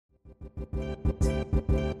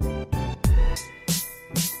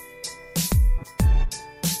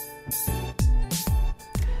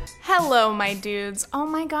Hello, my dudes. Oh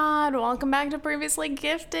my god, welcome back to Previously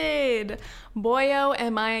Gifted. Boyo,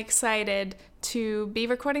 am I excited to be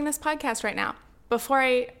recording this podcast right now. Before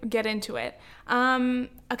I get into it,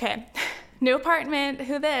 okay, new apartment,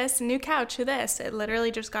 who this? New couch, who this? It literally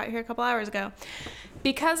just got here a couple hours ago.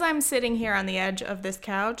 Because I'm sitting here on the edge of this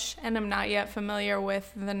couch and I'm not yet familiar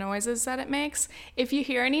with the noises that it makes, if you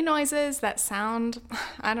hear any noises that sound,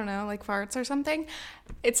 I don't know, like farts or something,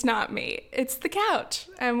 it's not me. It's the couch.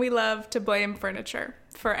 And we love to blame furniture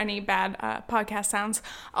for any bad podcast sounds.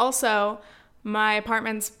 Also, my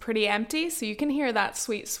apartment's pretty empty, so you can hear that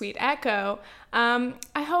sweet, sweet echo. I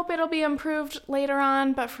hope it'll be improved later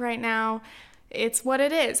on, but for right now, it's what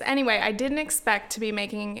it is. Anyway, I didn't expect to be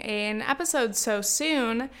making an episode so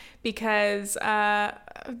soon because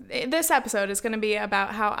this episode is going to be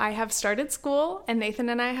about how I have started school and Nathan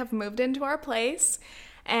and I have moved into our place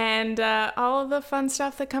and all of the fun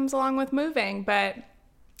stuff that comes along with moving. But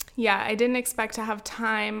yeah, I didn't expect to have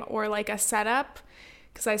time or like a setup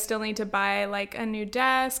because I still need to buy like a new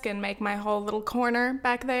desk and make my whole little corner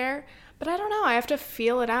back there. But I don't know, I have to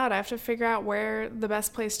feel it out. I have to figure out where the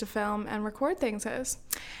best place to film and record things is.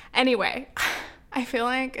 Anyway, I feel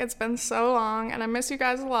like it's been so long and I miss you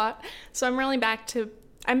guys a lot. So I'm back to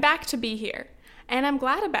be here. And I'm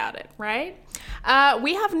glad about it, right?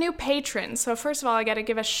 We have new patrons. So first of all, I got to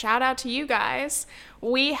give a shout out to you guys.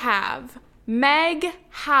 We have Meg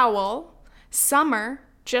Howell, Summer,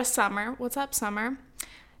 just Summer. What's up, Summer?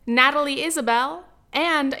 Natalie Isabel.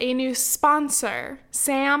 And a new sponsor,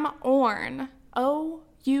 Sam Orn.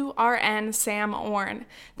 O-U-R-N, Sam Orn.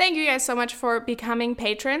 Thank you guys so much for becoming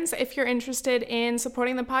patrons. If you're interested in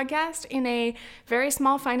supporting the podcast in a very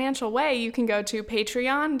small financial way, you can go to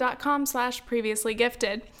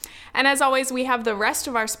patreon.com/previouslygifted. And as always, we have the rest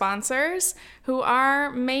of our sponsors who are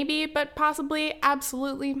maybe, but possibly,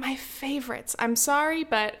 absolutely my favorites. I'm sorry,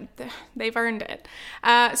 but they've earned it.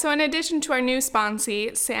 So in addition to our new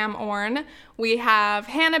sponsee, Sam Orn, we have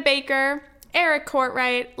Hannah Baker, Eric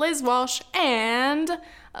Courtwright, Liz Walsh, and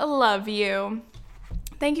Love You.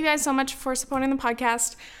 Thank you guys so much for supporting the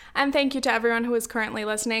podcast. And thank you to everyone who is currently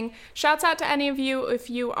listening. Shouts out to any of you if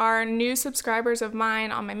you are new subscribers of mine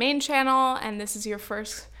on my main channel and this is your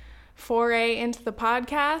first foray into the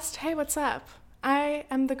podcast. Hey, what's up? I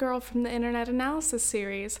am the girl from the Internet Analysis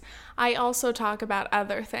series. I also talk about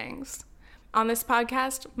other things. On this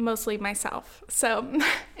podcast, mostly myself. So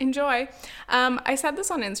enjoy. I said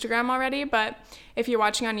this on Instagram already, but if you're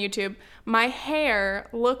watching on YouTube, my hair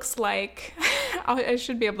looks like, I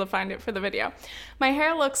should be able to find it for the video. My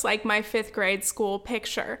hair looks like my 5th grade school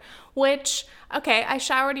picture, which, okay, I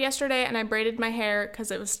showered yesterday and I braided my hair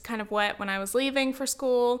because it was kind of wet when I was leaving for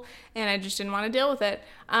school and I just didn't want to deal with it.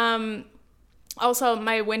 Also,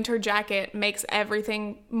 my winter jacket makes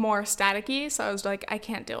everything more staticky, so I was like, I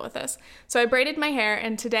can't deal with this. So I braided my hair,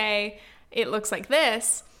 and today it looks like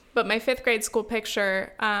this, but my 5th grade school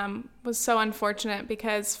picture was so unfortunate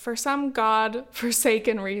because for some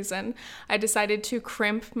God-forsaken reason, I decided to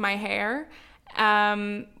crimp my hair,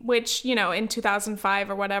 which, you know, in 2005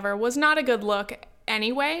 or whatever, was not a good look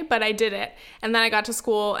anyway, but I did it. And then I got to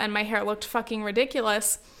school, and my hair looked fucking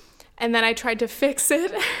ridiculous. And then I tried to fix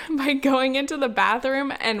it by going into the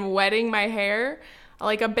bathroom and wetting my hair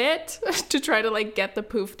like a bit to try to like get the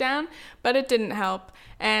poof down, but it didn't help.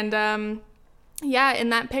 And yeah, in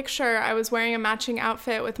that picture, I was wearing a matching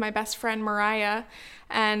outfit with my best friend Mariah,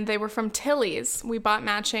 and they were from Tilly's. We bought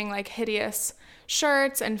matching like hideous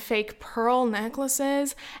shirts and fake pearl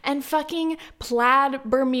necklaces and fucking plaid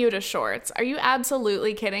Bermuda shorts. Are you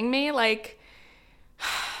absolutely kidding me? Like,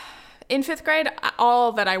 in 5th grade,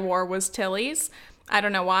 all that I wore was Tilly's. I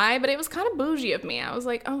don't know why, but it was kind of bougie of me. I was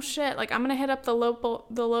like, oh shit, like I'm gonna hit up the local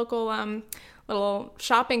little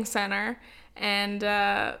shopping center and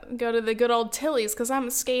go to the good old Tilly's because I'm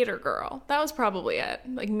a skater girl. That was probably it,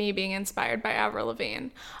 like me being inspired by Avril Lavigne.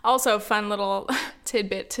 Also, fun little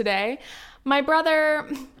tidbit today. My brother,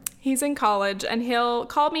 he's in college and he'll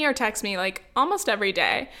call me or text me like almost every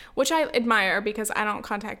day, which I admire because I don't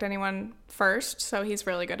contact anyone first, so he's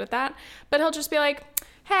really good at that. But he'll just be like,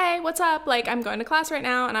 hey, what's up? Like, I'm going to class right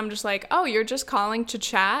now. And I'm just like, oh, you're just calling to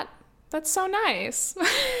chat? That's so nice.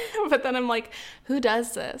 But then I'm like, who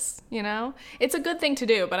does this? You know, it's a good thing to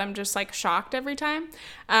do, but I'm just like shocked every time.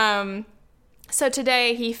 So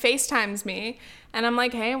today he FaceTimes me and I'm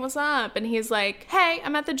like, hey, what's up? And he's like, hey,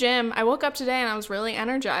 I'm at the gym. I woke up today and I was really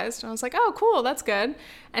energized. And I was like, oh, cool. That's good.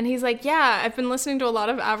 And he's like, yeah, I've been listening to a lot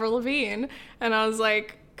of Avril Lavigne. And I was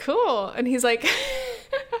like, cool. And he's like,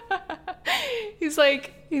 He's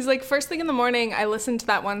like, first thing in the morning, I listen to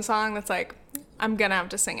that one song that's like, I'm gonna have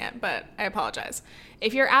to sing it, but I apologize.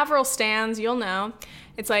 If you're Avril stans, you'll know.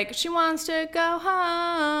 It's like, she wants to go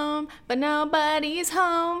home, but nobody's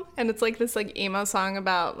home. And it's like this like emo song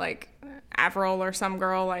about like Avril or some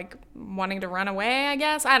girl like wanting to run away, I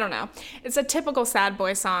guess. I don't know. It's a typical sad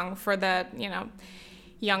boy song for the,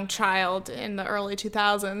 young child in the early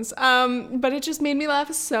 2000s. But it just made me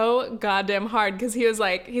laugh so goddamn hard because he's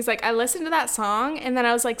like, I listened to that song and then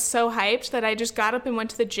I was like so hyped that I just got up and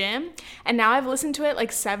went to the gym, and now I've listened to it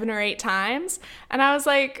like 7 or 8 times. And I was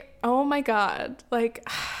like, oh my God, like,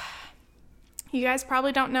 you guys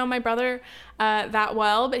probably don't know my brother that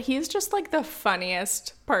well, but he's just like the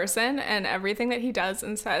funniest person, and everything that he does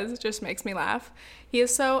and says just makes me laugh. He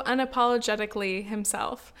is so unapologetically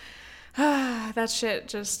himself. That shit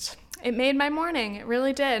just, it made my morning. It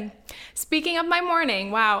really did. Speaking of my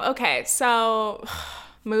morning, wow. Okay, so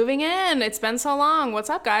moving in. It's been so long. What's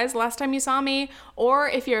up, guys? Last time you saw me, or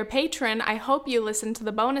if you're a patron, I hope you listened to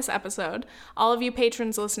the bonus episode. All of you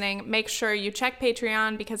patrons listening, make sure you check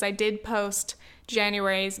Patreon because I did post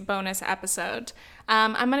January's bonus episode.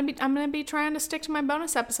 I'm gonna be trying to stick to my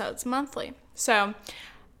bonus episodes monthly. So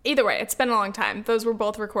either way, it's been a long time. Those were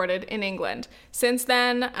both recorded in England. Since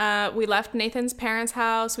then, we left Nathan's parents'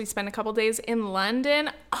 house. We spent a couple days in London.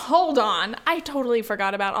 Hold on. I totally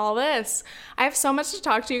forgot about all this. I have so much to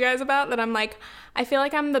talk to you guys about that I'm like, I feel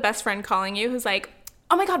like I'm the best friend calling you who's like,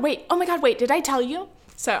 oh my God, wait, did I tell you?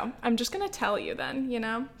 So I'm just going to tell you then,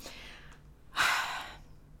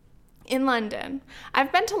 In London.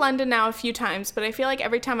 I've been to London now a few times, but I feel like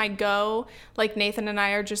every time I go, like Nathan and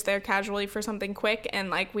I are just there casually for something quick, and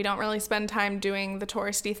like we don't really spend time doing the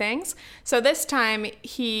touristy things. So this time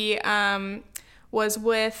he was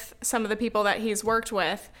with some of the people that he's worked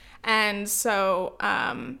with, and so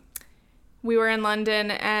we were in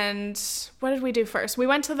London, and what did we do first? We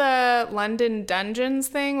went to the London Dungeons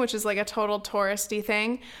thing, which is like a total touristy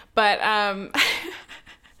thing, but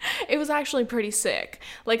it was actually pretty sick.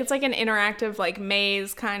 Like, it's like an interactive, like,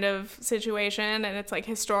 maze kind of situation, and it's like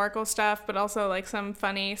historical stuff, but also like some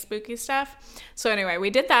funny, spooky stuff. So anyway, we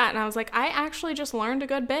did that, and I was like, I actually just learned a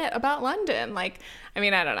good bit about London. Like, I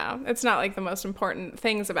mean, I don't know. It's not like the most important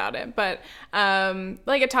things about it, but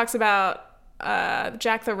like it talks about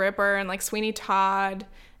Jack the Ripper and like Sweeney Todd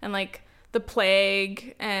and like the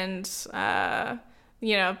plague and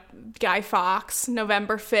Guy Fawkes,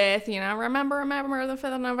 November 5th, remember the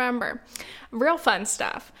 5th of November. Real fun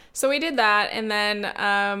stuff. So we did that, and then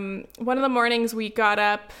one of the mornings we got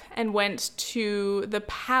up and went to the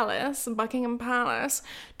palace, Buckingham Palace,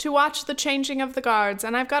 to watch the changing of the guards.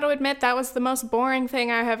 And I've got to admit, that was the most boring thing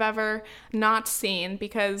I have ever not seen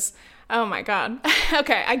because, oh my God.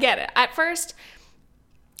 Okay, I get it. At first,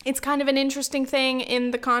 it's kind of an interesting thing in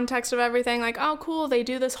the context of everything. Like, oh, cool, they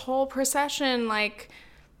do this whole procession, like,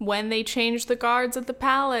 when they change the guards at the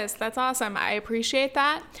palace. That's awesome. I appreciate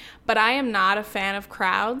that. But I am not a fan of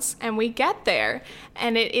crowds. And we get there,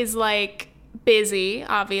 and it is, like, busy,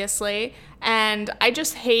 obviously. And I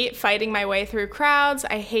just hate fighting my way through crowds.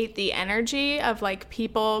 I hate the energy of, like,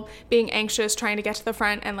 people being anxious, trying to get to the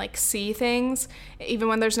front and, like, see things, even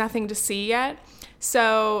when there's nothing to see yet.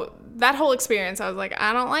 So that whole experience, I was like,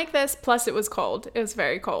 I don't like this. Plus, it was cold. It was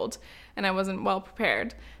very cold, and I wasn't well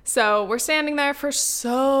prepared. So we're standing there for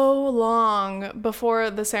so long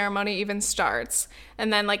before the ceremony even starts.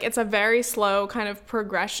 And then, like, it's a very slow kind of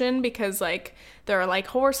progression because, like, there are, like,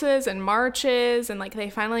 horses and marches, and, like,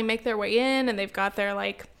 they finally make their way in, and they've got their,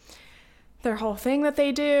 like, their whole thing that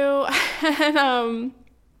they do. And,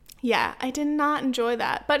 yeah, I did not enjoy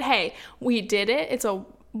that. But, hey, we did it. It's a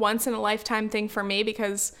once-in-a-lifetime thing for me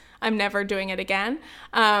because I'm never doing it again.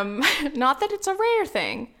 Not that it's a rare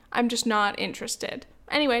thing. I'm just not interested.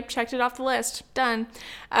 Anyway, checked it off the list. Done.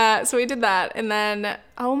 So we did that. And then,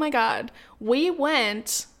 oh my God, we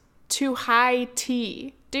went to high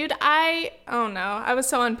tea. Dude, I was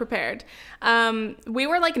so unprepared. We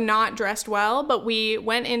were like not dressed well, but we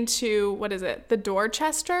went into, the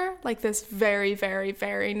Dorchester? Like this very, very,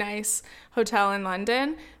 very nice hotel in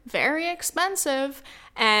London. Very expensive.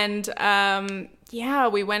 And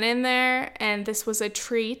we went in there, and this was a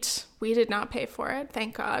treat. We did not pay for it,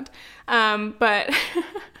 thank God. But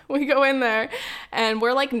we go in there, and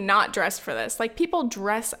we're like not dressed for this. Like, people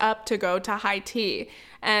dress up to go to high tea.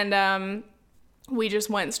 And we just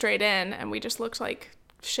went straight in, and we just looked like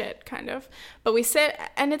shit, kind of. But we sit,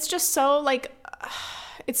 and it's just so like,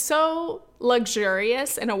 it's so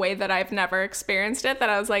luxurious in a way that I've never experienced it, that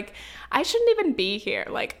I was like, I shouldn't even be here.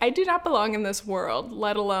 Like, I do not belong in this world,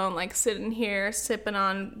 let alone like sitting here sipping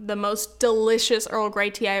on the most delicious Earl Grey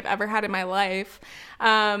tea I've ever had in my life.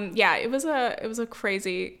 Yeah, it was a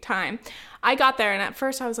crazy time. I got there and at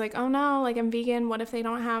first I was like, oh no, like I'm vegan. What if they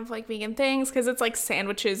don't have like vegan things? Because it's like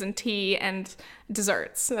sandwiches and tea and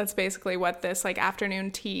desserts. That's basically what this like afternoon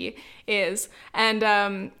tea is. And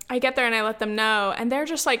I get there and I let them know. And they're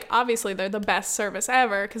just like, obviously they're the best service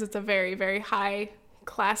ever because it's a very, very high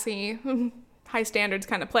classy, high standards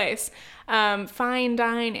kind of place. Fine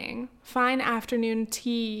dining, fine afternoon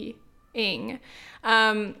teaing.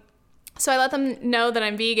 So I let them know that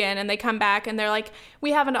I'm vegan, and they come back and they're like,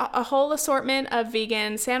 we have a whole assortment of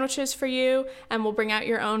vegan sandwiches for you, and we'll bring out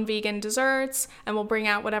your own vegan desserts, and we'll bring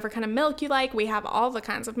out whatever kind of milk you like. We have all the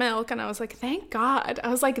kinds of milk. And I was like, thank God. I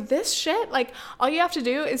was like, this shit, like all you have to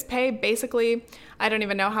do is pay basically, I don't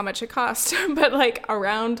even know how much it cost, but like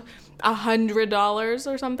around $100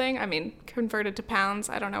 or something. I mean, converted to pounds,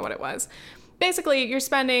 I don't know what it was. Basically, you're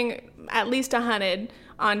spending at least $100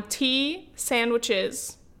 on tea,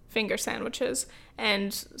 sandwiches, finger sandwiches,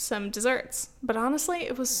 and some desserts. But honestly,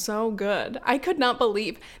 it was so good. I could not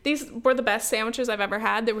believe these were the best sandwiches I've ever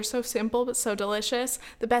had. They were so simple but so delicious.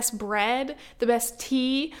 The best bread, the best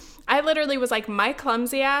tea. I literally was like, my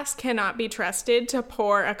clumsy ass cannot be trusted to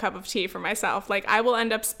pour a cup of tea for myself. Like, I will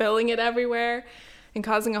end up spilling it everywhere and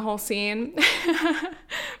causing a whole scene.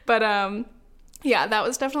 But yeah, that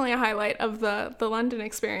was definitely a highlight of the London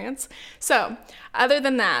experience. So other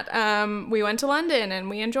than that, we went to London and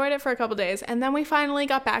we enjoyed it for a couple days. And then we finally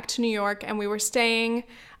got back to New York and we were staying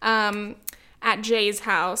at Jay's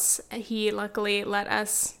house. He luckily let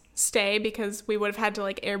us stay because we would have had to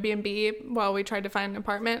like Airbnb while we tried to find an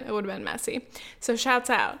apartment. It would have been messy. So shouts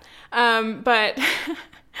out. But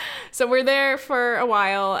so we're there for a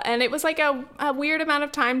while, and it was like a weird amount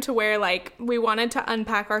of time to where like we wanted to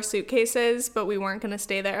unpack our suitcases, but we weren't going to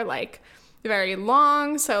stay there like very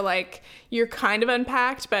long. So like you're kind of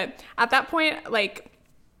unpacked, but at that point, like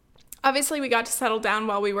obviously we got to settle down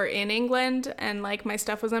while we were in England and like my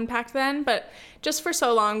stuff was unpacked then, but just for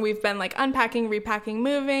so long we've been like unpacking, repacking,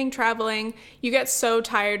 moving, traveling. You get so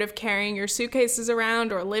tired of carrying your suitcases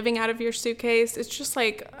around or living out of your suitcase. It's just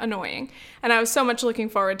like annoying. And I was so much looking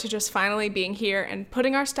forward to just finally being here and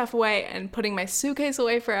putting our stuff away and putting my suitcase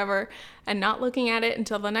away forever and not looking at it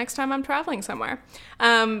until the next time I'm traveling somewhere.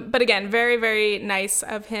 But again, very, very nice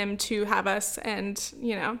of him to have us and,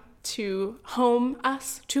 you know, to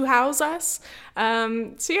house us.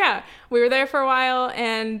 So yeah, we were there for a while,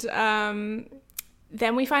 and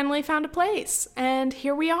then we finally found a place, and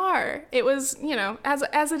here we are. It was, you know, as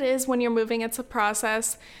it is when you're moving, it's a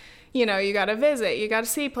process. You know, you gotta visit, you gotta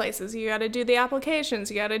see places, you gotta do the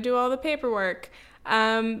applications, you gotta do all the paperwork.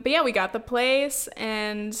 But yeah, we got the place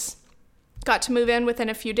and got to move in within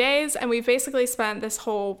a few days, and we basically spent this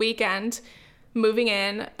whole weekend moving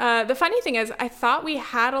in. The funny thing is, I thought we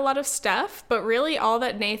had a lot of stuff, but really all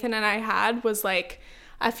that Nathan and I had was like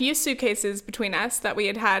a few suitcases between us that we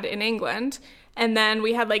had in England. And then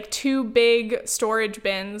we had like 2 big storage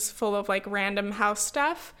bins full of like random house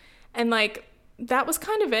stuff. And like, that was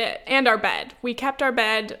kind of it. And our bed. We kept our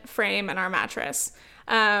bed frame and our mattress.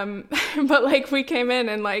 But like we came in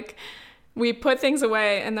and like, we put things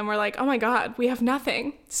away and then we're like, oh my God, we have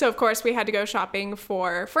nothing. So of course we had to go shopping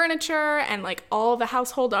for furniture and like all the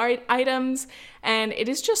household items. And it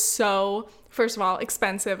is just so, first of all,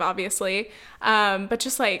 expensive, obviously. But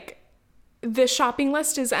just like the shopping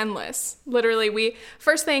list is endless. Literally,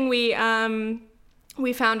 first thing we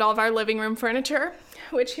found all of our living room furniture,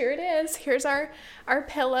 which here it is. Here's our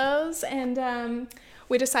pillows, and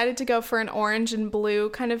we decided to go for an orange and blue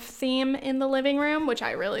kind of theme in the living room, which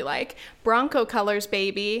I really like. Bronco colors,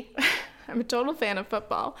 baby. I'm a total fan of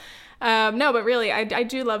football. No, but really, I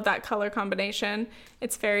do love that color combination.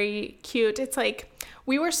 It's very cute. It's like,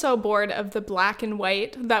 we were so bored of the black and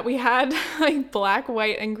white that we had, like black,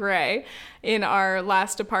 white, and gray in our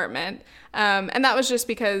last apartment. And that was just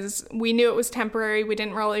because we knew it was temporary. We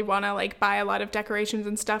didn't really want to like buy a lot of decorations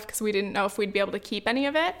and stuff because we didn't know if we'd be able to keep any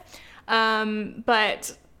of it.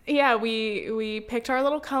 But yeah, we picked our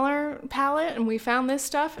little color palette and we found this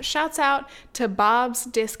stuff. Shouts out to Bob's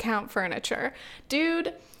Discount Furniture.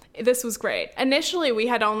 Dude, this was great. Initially, we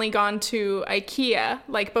had only gone to IKEA,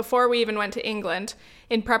 like before we even went to England.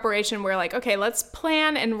 In preparation, we're like, okay, let's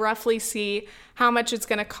plan and roughly see how much it's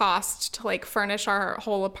going to cost to like furnish our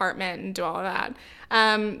whole apartment and do all of that.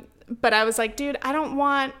 But I was like, dude, I don't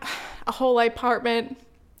want a whole apartment.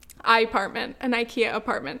 an IKEA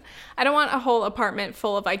apartment. I don't want a whole apartment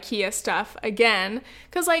full of IKEA stuff again,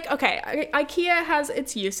 because like, okay, IKEA has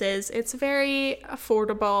its uses. It's very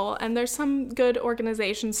affordable and there's some good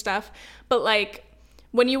organization stuff, but like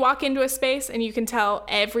when you walk into a space and you can tell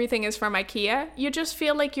everything is from IKEA, you just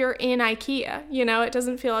feel like you're in IKEA, you know? It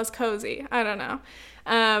doesn't feel as cozy. I don't know.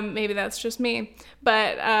 Maybe that's just me.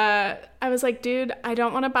 But I was like, dude, I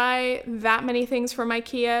don't want to buy that many things from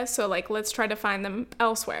IKEA, so like let's try to find them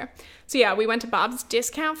elsewhere. So yeah, we went to Bob's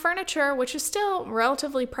Discount Furniture, which is still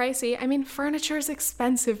relatively pricey. I mean, furniture is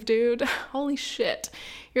expensive, dude. Holy shit.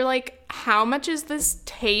 You're like, how much is this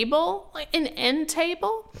table? Like an end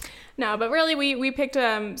table? No, but really we picked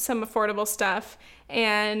some affordable stuff,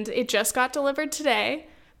 and it just got delivered today.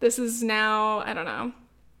 This is now, I don't know,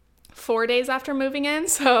 4 days after moving in.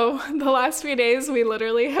 So the last few days we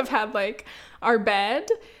literally have had like our bed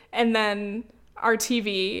and then our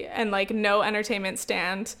TV and like no entertainment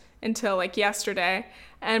stand until like yesterday.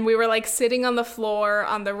 And we were like sitting on the floor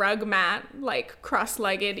on the rug mat, like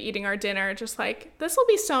cross-legged, eating our dinner, just like, this will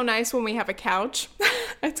be so nice when we have a couch.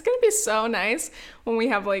 It's gonna be so nice when we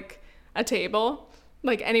have like a table,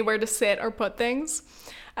 like anywhere to sit or put things.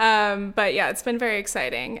 But yeah, it's been very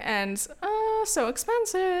exciting and so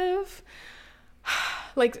expensive.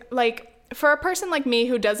 like for a person like me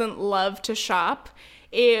who doesn't love to shop,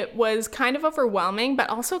 it was kind of overwhelming, but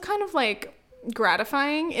also kind of like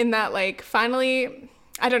gratifying in that like finally,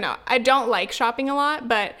 I don't know, I don't like shopping a lot,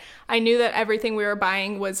 but I knew that everything we were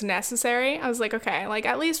buying was necessary. I was like, okay, like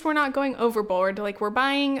at least we're not going overboard. Like we're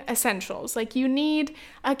buying essentials. Like you need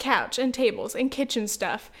a couch and tables and kitchen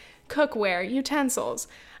stuff, cookware, utensils.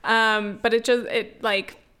 But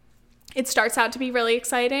it starts out to be really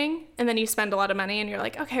exciting, and then you spend a lot of money and you're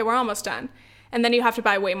like, okay, we're almost done. And then you have to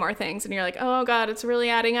buy way more things and you're like, oh God, it's really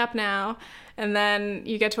adding up now. And then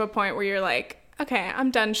you get to a point where you're like, okay, I'm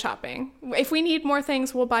done shopping. If we need more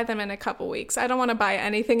things, we'll buy them in a couple weeks. I don't want to buy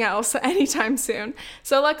anything else anytime soon.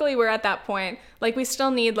 So luckily we're at that point. Like we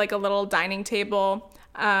still need like a little dining table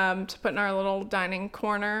to put in our little dining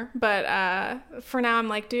corner. But for now I'm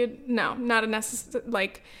like, dude, no, not a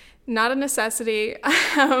necessity.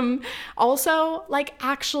 Also, like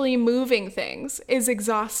actually moving things is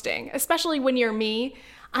exhausting, especially when you're me.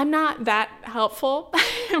 I'm not that helpful,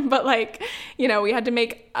 but like, you know, we had to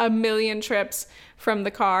make a million trips from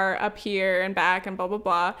the car up here and back and blah, blah,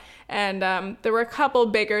 blah. And there were a couple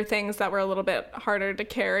bigger things that were a little bit harder to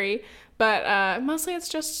carry, but mostly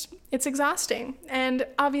it's exhausting. And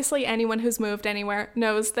obviously anyone who's moved anywhere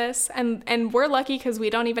knows this. And we're lucky because we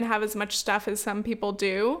don't even have as much stuff as some people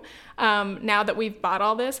do. Now that we've bought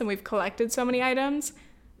all this and we've collected so many items,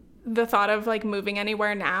 the thought of like moving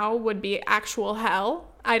anywhere now would be actual hell.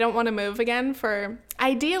 I don't want to move again for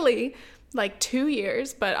ideally like 2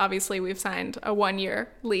 years, but obviously we've signed a 1-year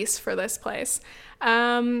lease for this place.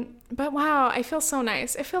 But wow, I feel so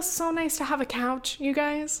nice. It feels so nice to have a couch, you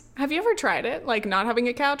guys. Have you ever tried it? Like not having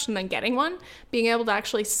a couch and then getting one, being able to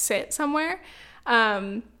actually sit somewhere.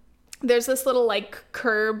 There's this little like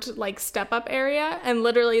curbed like step up area, and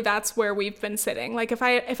literally that's where we've been sitting. Like if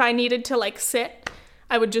I needed to like sit,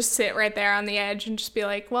 I would just sit right there on the edge and just be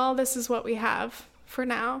like, well, this is what we have for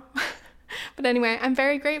now. But anyway, I'm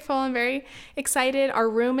very grateful and very excited. Our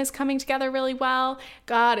room is coming together really well.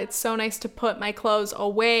 God, it's so nice to put my clothes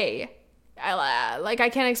away. I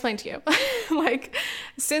can't explain to you. Like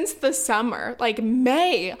since the summer, like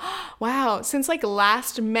May, wow, since like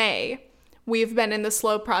last May, we've been in the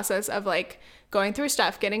slow process of like going through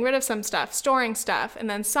stuff, getting rid of some stuff, storing stuff. And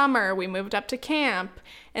then summer, we moved up to camp.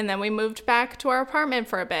 And then we moved back to our apartment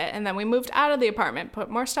for a bit. And then we moved out of the apartment, put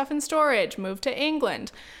more stuff in storage, moved to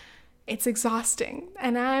England. It's exhausting.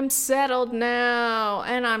 And I'm settled now.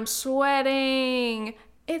 And I'm sweating.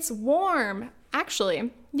 It's warm.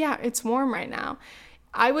 Actually, yeah, it's warm right now.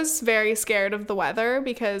 I was very scared of the weather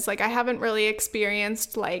because like I haven't really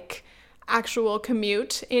experienced like actual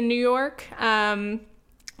commute in New York.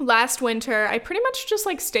 Last winter, I pretty much just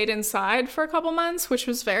like stayed inside for a couple months, which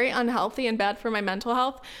was very unhealthy and bad for my mental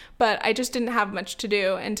health. But I just didn't have much to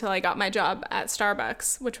do until I got my job at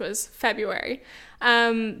Starbucks, which was February.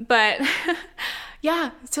 But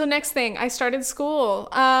yeah, so next thing, I started school.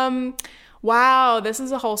 Wow, this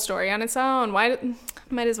is a whole story on its own. Might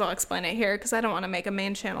as well explain it here because I don't want to make a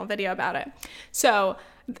main channel video about it. So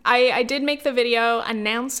I did make the video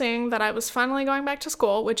announcing that I was finally going back to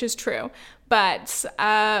school, which is true. But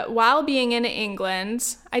while being in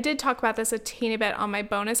England, I did talk about this a teeny bit on my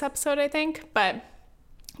bonus episode, I think. But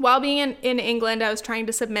while being in England, I was trying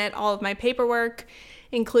to submit all of my paperwork,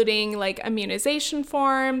 including like immunization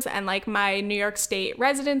forms and like my New York State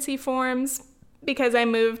residency forms, because I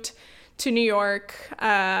moved to New York,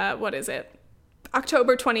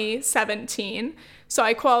 October 2017. So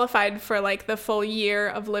I qualified for like the full year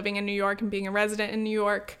of living in New York and being a resident in New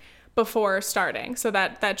York before starting. So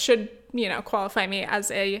that should, qualify me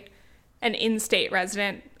as an in-state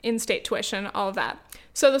resident, in-state tuition, all of that.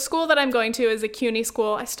 So the school that I'm going to is a CUNY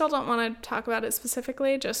school. I still don't want to talk about it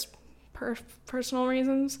specifically, just personal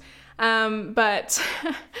reasons. But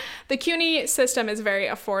the CUNY system is very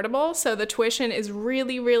affordable, so the tuition is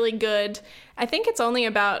really, really good. I think it's only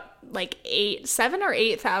about like $7,000 or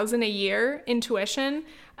 $8,000 a year in tuition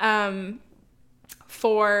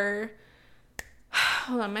for.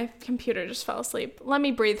 Hold on, my computer just fell asleep. Let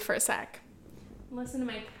me breathe for a sec. Listen to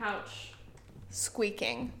my couch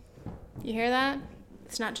squeaking. You hear that?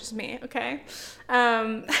 It's not just me, okay?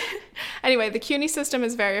 Anyway, the CUNY system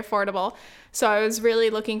is very affordable. So I was really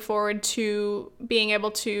looking forward to being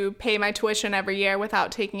able to pay my tuition every year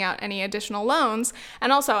without taking out any additional loans.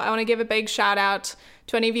 And also, I want to give a big shout out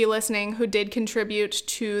to any of you listening who did contribute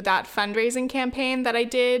to that fundraising campaign that I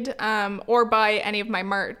did, or buy any of my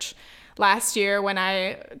merch last year when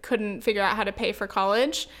I couldn't figure out how to pay for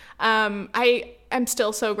college. I am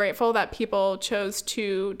still so grateful that people chose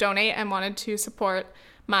to donate and wanted to support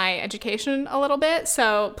my education a little bit.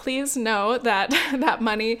 So please know that that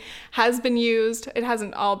money has been used. It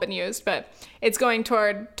hasn't all been used, but it's going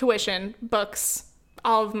toward tuition, books,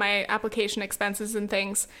 all of my application expenses and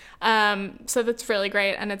things. So that's really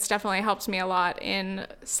great. And it's definitely helped me a lot in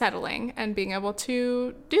settling and being able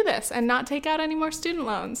to do this and not take out any more student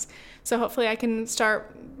loans. So hopefully I can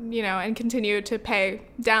start, and continue to pay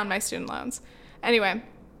down my student loans. Anyway,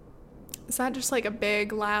 is that just like a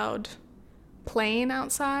big, loud plane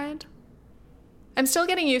outside? I'm still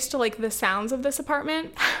getting used to like the sounds of this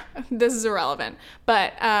apartment. This is irrelevant,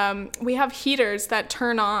 but we have heaters that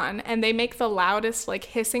turn on and they make the loudest like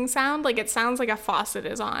hissing sound. Like it sounds like a faucet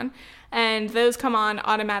is on, and those come on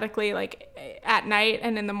automatically like at night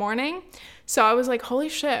and in the morning. So I was like, holy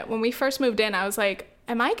shit. When we first moved in, I was like,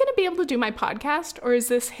 am I going to be able to do my podcast, or is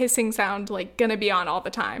this hissing sound like going to be on all the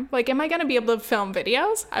time? Like, am I going to be able to film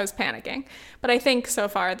videos? I was panicking, but I think so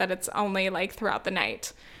far that it's only like throughout the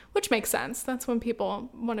night, which makes sense. That's when people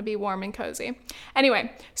want to be warm and cozy.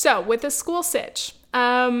 Anyway, so with the school sitch,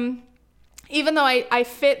 even though I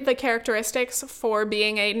fit the characteristics for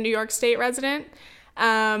being a New York State resident,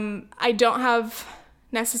 I don't have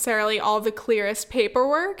necessarily all the clearest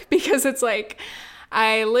paperwork, because it's like,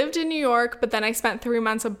 I lived in New York, but then I spent 3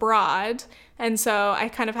 months abroad. And so I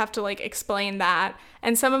kind of have to like explain that.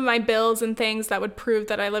 And some of my bills and things that would prove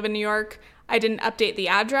that I live in New York, I didn't update the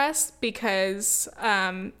address because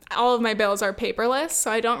all of my bills are paperless.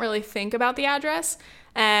 So I don't really think about the address.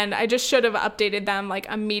 And I just should have updated them like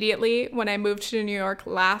immediately when I moved to New York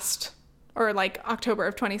October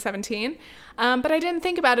of 2017. But I didn't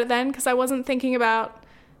think about it then because I wasn't thinking about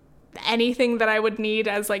anything that I would need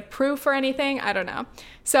as like proof or anything. I don't know.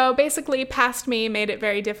 So basically past me made it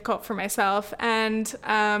very difficult for myself. And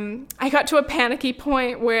I got to a panicky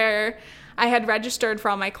point where I had registered for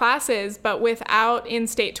all my classes, but without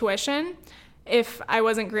in-state tuition, if I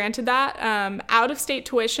wasn't granted that, out-of-state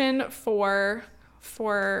tuition for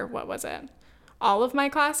what was it? All of my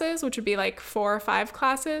classes, which would be like 4 or 5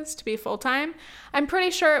 classes to be full-time, I'm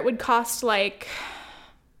pretty sure it would cost like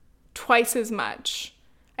twice as much.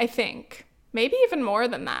 I think maybe even more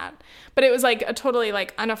than that, but it was like a totally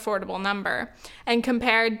like unaffordable number. And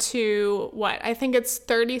compared to I think it's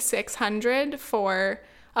 $3,600 for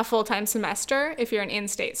a full-time semester if you're an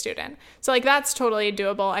in-state student. So like that's totally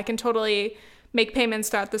doable. I can totally make payments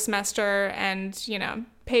throughout the semester and,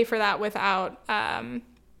 pay for that without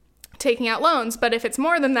taking out loans. But if it's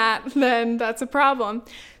more than that, then that's a problem.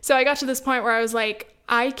 So I got to this point where I was like,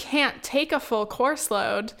 I can't take a full course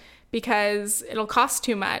load because it'll cost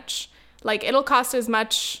too much. Like it'll cost as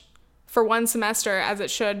much for one semester as it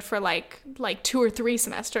should for like 2 or 3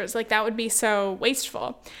 semesters. Like that would be so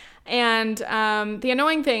wasteful. And the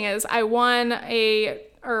annoying thing is I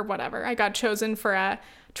got chosen for a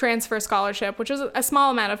transfer scholarship, which was a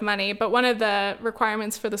small amount of money, but one of the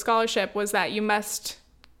requirements for the scholarship was that you must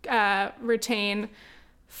retain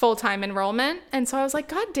full-time enrollment. And so I was like,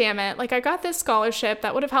 God damn it. Like I got this scholarship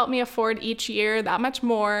that would have helped me afford each year that much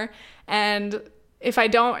more. And if I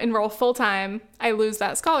don't enroll full-time, I lose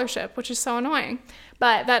that scholarship, which is so annoying.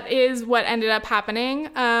 But that is what ended up happening.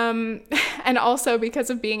 And also because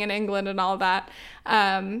of being in England and all that,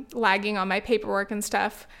 lagging on my paperwork and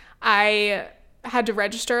stuff, I had to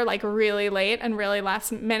register like really late and really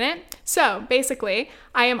last minute. So basically,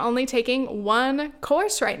 I am only taking one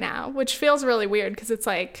course right now, which feels really weird because it's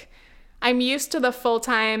like I'm used to the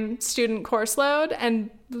full-time student course load, and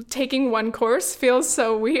taking one course feels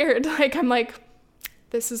so weird. Like, I'm like,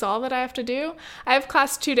 this is all that I have to do? I have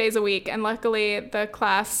class 2 days a week, and luckily the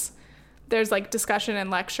class, there's like discussion and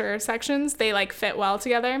lecture sections. They like fit well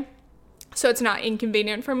together. So it's not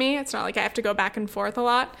inconvenient for me. It's not like I have to go back and forth a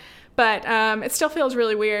lot. But it still feels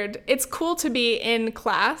really weird. It's cool to be in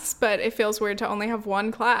class, but it feels weird to only have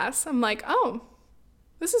one class. I'm like, oh,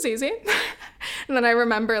 this is easy. And then I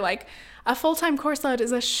remember, like, a full-time course load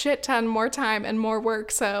is a shit ton more time and more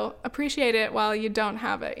work, so appreciate it while you don't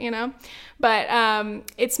have it, you know? But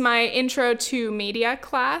it's my intro to media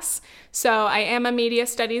class. So I am a media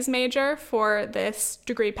studies major for this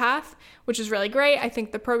degree path, which is really great. I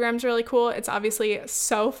think the program's really cool. It's obviously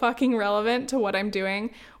so fucking relevant to what I'm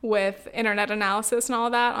doing with internet analysis and all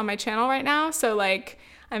of that on my channel right now. So, like,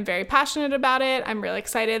 I'm very passionate about it. I'm really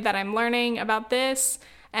excited that I'm learning about this.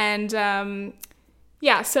 And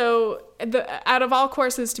yeah, so out of all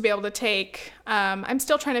courses to be able to take, I'm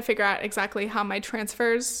still trying to figure out exactly how my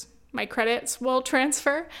credits will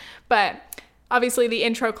transfer. But obviously the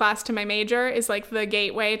intro class to my major is like the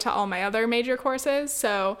gateway to all my other major courses.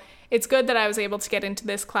 So it's good that I was able to get into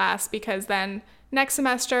this class, because then next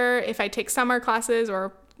semester, if I take summer classes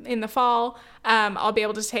or in the fall, I'll be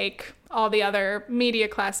able to take all the other media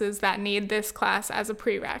classes that need this class as a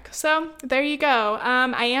prereq. So there you go.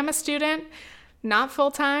 I am a student, not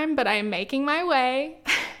full-time, but I am making my way.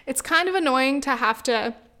 It's kind of annoying to have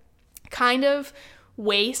to kind of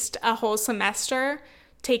waste a whole semester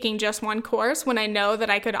taking just one course when I know that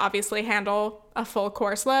I could obviously handle a full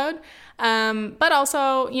course load. But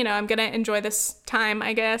also, you know, I'm going to enjoy this time,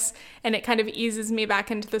 I guess, and it kind of eases me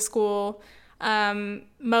back into the school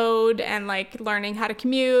mode and like learning how to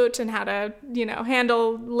commute and how to, you know,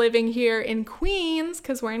 handle living here in Queens,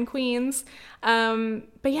 because we're in Queens.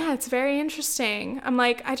 But yeah, it's very interesting. I'm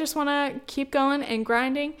like, I just want to keep going and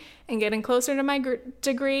grinding and getting closer to my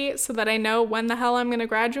degree so that I know when the hell I'm going to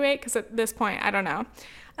graduate, because at this point, I don't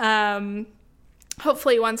know.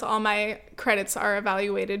 Hopefully once all my credits are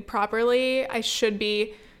evaluated properly, I should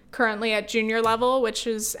be currently at junior level, which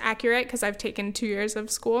is accurate because I've taken 2 years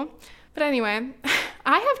of school. But anyway,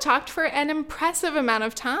 I have talked for an impressive amount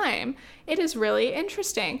of time. It is really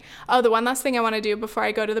interesting. Oh, the one last thing I want to do before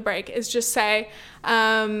I go to the break is just say,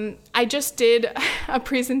 I just did a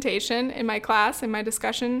presentation in my class, in my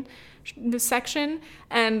discussion section.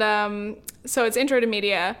 And so it's Intro to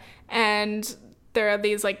Media. And there are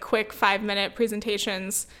these like quick 5-minute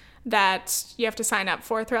presentations that you have to sign up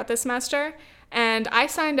for throughout the semester. And I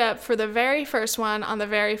signed up for the very first one on the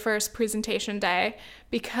very first presentation day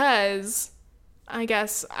because I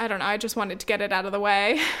guess, I don't know, I just wanted to get it out of the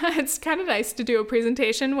way. It's kind of nice to do a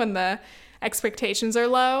presentation when the expectations are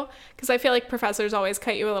low, because I feel like professors always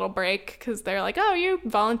cut you a little break because they're like, oh, you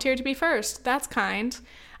volunteered to be first. That's kind.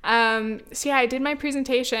 So yeah, I did my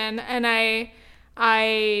presentation and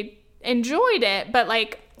I enjoyed it, but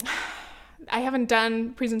like I haven't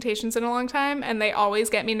done presentations in a long time and they always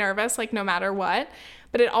get me nervous, like no matter what.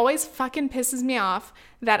 But it always fucking pisses me off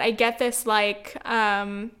that I get this like,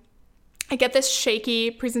 I get this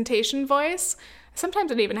shaky presentation voice.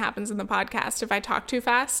 Sometimes it even happens in the podcast if I talk too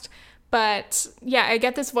fast. But yeah, I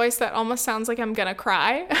get this voice that almost sounds like I'm gonna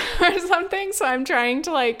cry or something. So I'm trying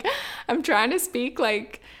to speak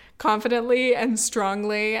like confidently and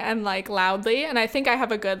strongly and like loudly. And I think I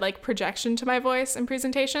have a good like projection to my voice in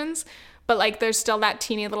presentations. But like there's still that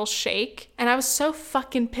teeny little shake. And I was so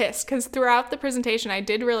fucking pissed because throughout the presentation I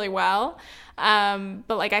did really well.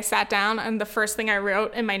 But like I sat down and the first thing I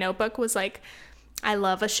wrote in my notebook was like, I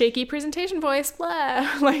love a shaky presentation voice, blah.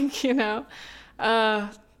 Like, you know,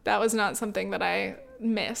 that was not something that I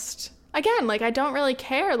missed. Again, like I don't really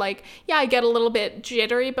care. Like, yeah, I get a little bit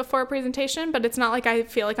jittery before a presentation, but it's not like I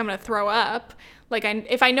feel like I'm going to throw up. Like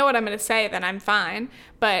if I know what I'm going to say, then I'm fine.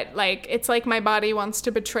 But like, it's like my body wants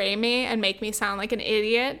to betray me and make me sound like an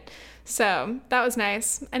idiot. So that was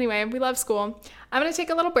nice. Anyway, we love school. I'm going to take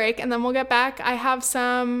a little break and then we'll get back. I have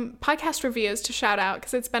some podcast reviews to shout out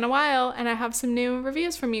because it's been a while and I have some new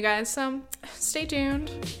reviews from you guys. So stay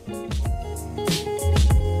tuned.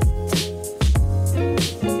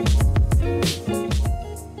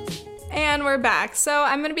 And we're back. So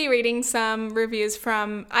I'm going to be reading some reviews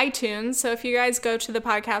from iTunes. So if you guys go to the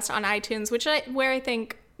podcast on iTunes, where I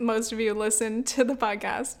think most of you listen to the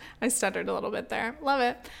podcast, I stuttered a little bit there. Love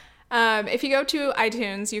it. If you go to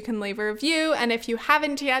iTunes, you can leave a review, and if you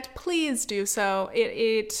haven't yet, please do so.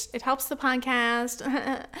 It helps the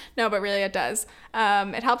podcast. No, but really it does.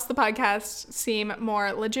 It helps the podcast seem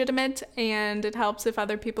more legitimate, and it helps if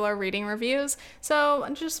other people are reading reviews. So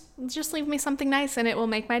just leave me something nice, and it will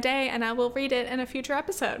make my day, and I will read it in a future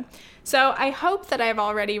episode. So I hope that I've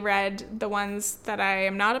already read the ones that I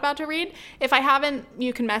am not about to read. If I haven't,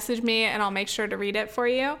 you can message me, and I'll make sure to read it for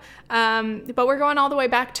you. But we're going all the way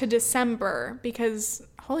back to December because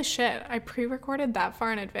holy shit, I pre-recorded that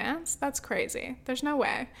far in advance? That's crazy. There's no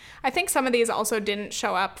way. I think some of these also didn't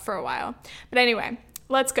show up for a while. But anyway,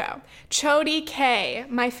 let's go. Chody K,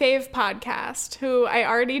 my fave podcast, who I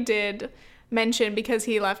already did mention because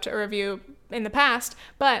he left a review in the past,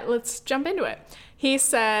 but let's jump into it. He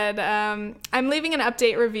said, I'm leaving an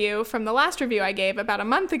update review from the last review I gave about a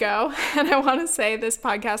month ago, and I want to say this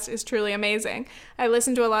podcast is truly amazing. I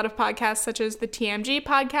listen to a lot of podcasts such as the TMG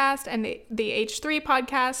podcast and the H3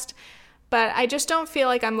 podcast, but I just don't feel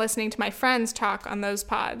like I'm listening to my friends talk on those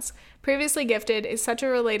pods. Previously Gifted is such a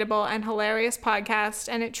relatable and hilarious podcast,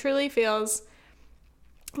 and it truly feels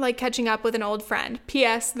like catching up with an old friend.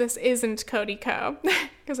 P.S. This isn't Cody Co.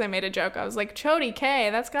 Because I made a joke. I was like, Chody K,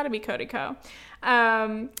 that's got to be Cody Co.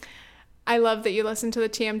 I love that you listen to the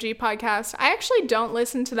TMG podcast. I actually don't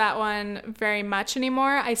listen to that one very much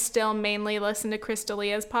anymore. I still mainly listen to Chris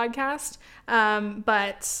D'Elia's podcast.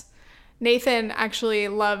 But Nathan actually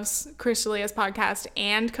loves Chris D'Elia's podcast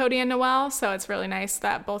and Cody and Noelle, so it's really nice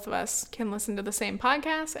that both of us can listen to the same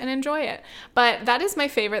podcast and enjoy it. But that is my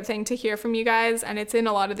favorite thing to hear from you guys, and it's in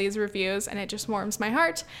a lot of these reviews, and it just warms my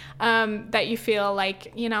heart that you feel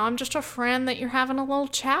like, you know, I'm just a friend that you're having a little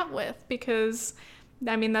chat with, because,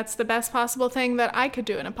 I mean, that's the best possible thing that I could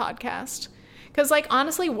do in a podcast. Because, like,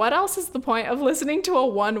 honestly, what else is the point of listening to a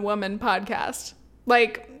one-woman podcast?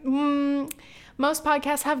 Like, most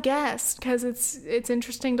podcasts have guests because it's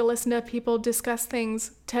interesting to listen to people discuss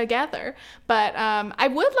things together. But I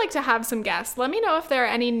would like to have some guests. Let me know if there are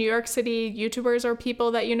any New York City YouTubers or people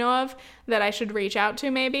that you know of that I should reach out to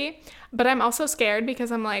maybe. But I'm also scared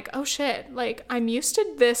because I'm like, oh shit, like I'm used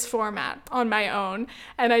to this format on my own.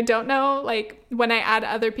 And I don't know, like when I add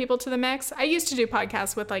other people to the mix, I used to do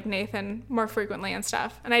podcasts with like Nathan more frequently and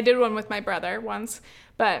stuff. And I did one with my brother once.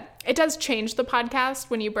 But it does change the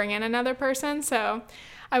podcast when you bring in another person, so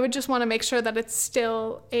I would just want to make sure that it's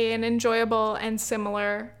still an enjoyable and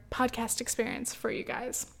similar podcast experience for you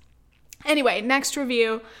guys. Anyway, next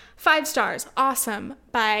review, 5 stars, awesome,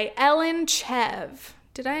 by Ellen Chev.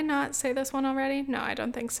 Did I not say this one already? No, I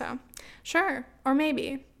don't think so. Sure, or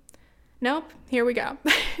maybe. Nope, here we go.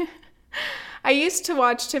 I used to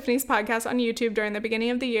watch Tiffany's podcast on YouTube during the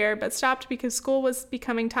beginning of the year, but stopped because school was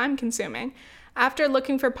becoming time-consuming. After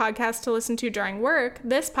looking for podcasts to listen to during work,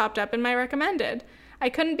 this popped up in my recommended. I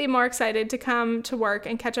couldn't be more excited to come to work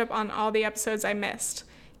and catch up on all the episodes I missed.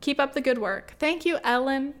 Keep up the good work. Thank you,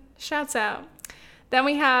 Ellen. Shouts out. Then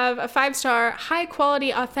we have a 5-star,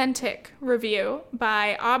 high-quality, authentic review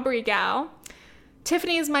by Aubrey Gal.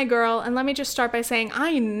 Tiffany is my girl, and let me just start by saying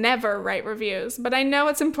I never write reviews, but I know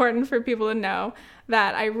it's important for people to know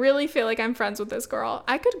that I really feel like I'm friends with this girl.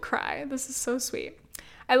 I could cry. This is so sweet.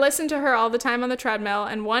 I listen to her all the time on the treadmill,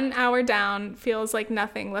 and 1 hour down feels like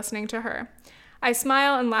nothing listening to her. I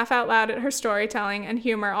smile and laugh out loud at her storytelling and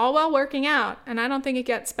humor all while working out, and I don't think it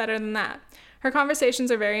gets better than that. Her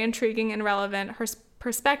conversations are very intriguing and relevant. Her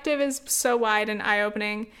perspective is so wide and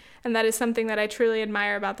eye-opening, and that is something that I truly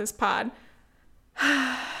admire about this pod.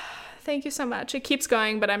 Thank you so much. It keeps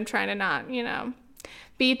going, but I'm trying to not,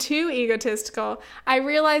 be too egotistical. I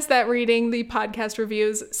realize that reading the podcast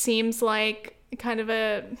reviews seems like kind of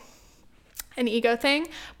an ego thing,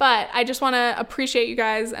 but I just want to appreciate you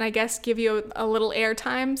guys and I guess give you a little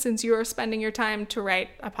airtime since you are spending your time to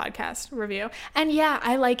write a podcast review. And yeah,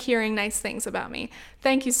 I like hearing nice things about me.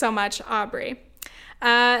 Thank you so much, Aubrey.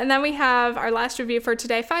 And then we have our last review for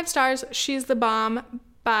today, 5 stars, She's the Bomb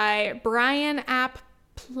by Brian App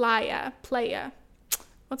Playa.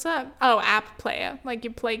 What's up? Oh, App Playa. Like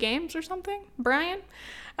you play games or something? Brian?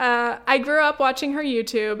 I grew up watching her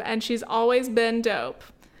YouTube, and she's always been dope.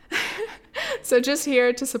 So just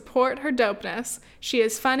here to support her dopeness. She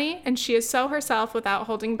is funny, and she is so herself without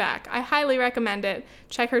holding back. I highly recommend it.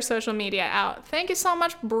 Check her social media out. Thank you so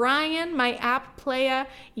much, Brian, my App Playa.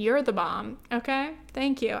 You're the bomb, okay?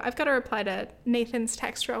 Thank you. I've got to reply to Nathan's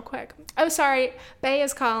text real quick. Oh, sorry. Bay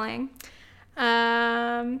is calling.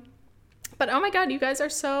 But oh my God, you guys are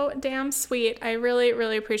so damn sweet. I really,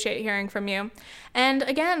 really appreciate hearing from you. And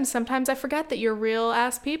again, sometimes I forget that you're real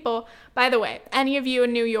ass people. By the way, any of you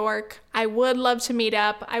in New York, I would love to meet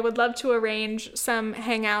up. I would love to arrange some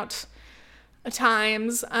hangout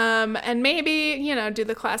times, and maybe, do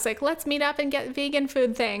the classic, let's meet up and get vegan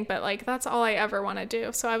food thing, but like that's all I ever want to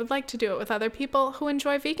do. So I would like to do it with other people who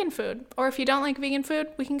enjoy vegan food. Or if you don't like vegan food,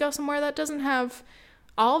 we can go somewhere that doesn't have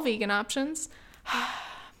all vegan options.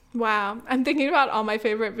 Wow, I'm thinking about all my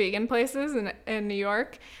favorite vegan places in New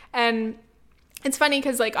York, and it's funny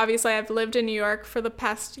because, like, obviously I've lived in New York for the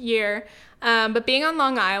past year, but being on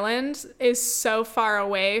Long Island is so far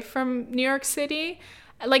away from New York City.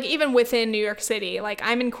 Like, even within New York City, like,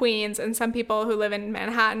 I'm in Queens, and some people who live in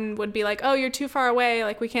Manhattan would be like, oh, you're too far away,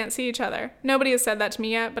 like, we can't see each other. Nobody has said that to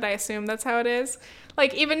me yet, but I assume that's how it is.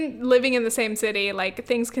 Like, even living in the same city, like,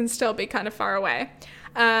 things can still be kind of far away.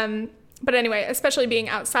 But anyway, especially being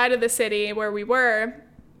outside of the city where we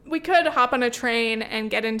could hop on a train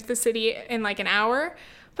and get into the city in, like, an hour,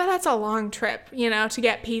 but that's a long trip, to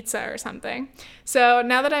get pizza or something. So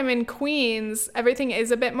now that I'm in Queens, everything is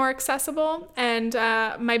a bit more accessible, and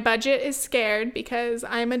my budget is scared because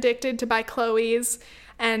I'm addicted to By Chloe's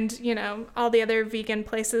and, all the other vegan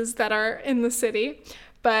places that are in the city.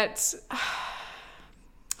 But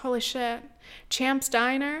holy shit, Champ's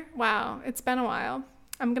Diner? Wow, it's been a while.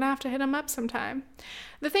 I'm going to have to hit them up sometime.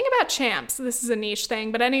 The thing about Champs, this is a niche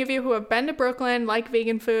thing, but any of you who have been to Brooklyn, like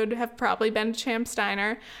vegan food, have probably been to Champs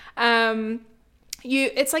Diner.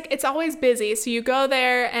 It's always busy. So you go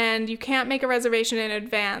there and you can't make a reservation in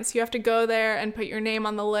advance. You have to go there and put your name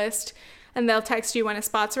on the list, and they'll text you when a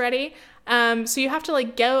spot's ready. So you have to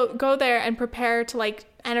like go there and prepare to like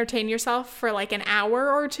entertain yourself for like an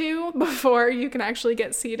hour or two before you can actually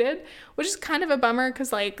get seated, which is kind of a bummer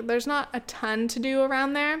because like there's not a ton to do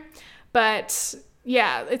around there. But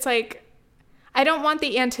yeah, it's like I don't want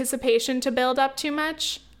the anticipation to build up too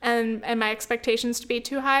much and my expectations to be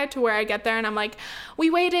too high to where I get there and I'm like,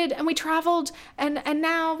 we waited and we traveled and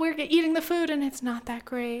now we're eating the food and it's not that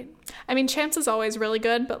great. I mean, Champs is always really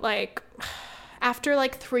good, but like after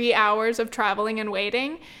like 3 hours of traveling and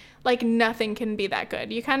waiting, like nothing can be that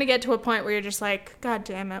good. You kind of get to a point where you're just like, God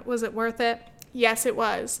damn it, was it worth it? Yes, it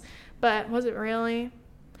was. But was it really?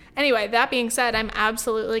 Anyway, that being said, I'm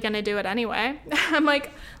absolutely going to do it anyway. I'm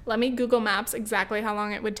like, let me Google Maps exactly how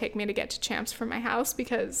long it would take me to get to Champs from my house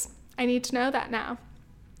because I need to know that now.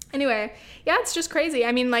 Anyway, yeah, it's just crazy.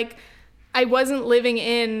 I mean, like, I wasn't living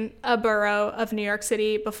in a borough of New York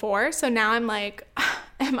City before, so now I'm like,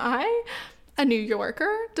 am I a New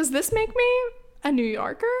Yorker? Does this make me a New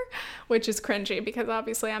Yorker? Which is cringy because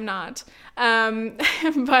obviously I'm not.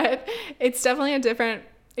 But it's definitely a different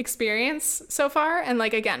experience so far. And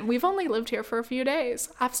like, again, we've only lived here for a few days.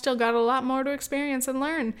 I've still got a lot more to experience and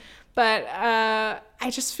learn. But I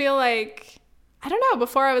just feel like, I don't know,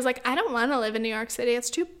 before I was like, I don't want to live in New York City. It's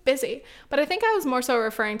too busy. But I think I was more so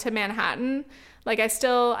referring to Manhattan. Like I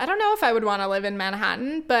don't know if I would want to live in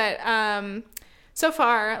Manhattan, but so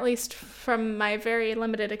far, at least from my very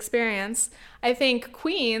limited experience, I think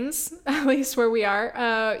Queens, at least where we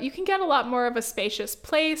are, you can get a lot more of a spacious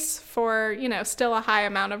place for, still a high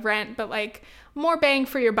amount of rent, but like more bang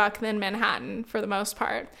for your buck than Manhattan for the most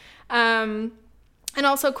part. And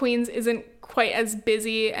also Queens isn't quite as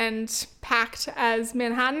busy and packed as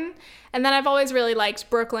Manhattan. And then I've always really liked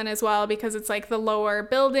Brooklyn as well because it's like the lower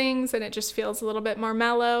buildings and it just feels a little bit more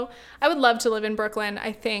mellow. I would love to live in Brooklyn,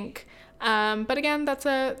 I think. But again, that's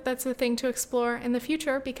a thing to explore in the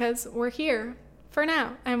future because we're here for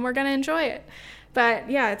now and we're going to enjoy it. But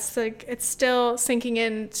yeah, it's like, it's still sinking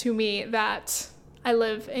in to me that I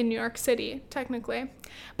live in New York City, technically.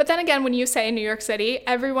 But then again, when you say New York City,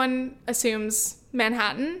 everyone assumes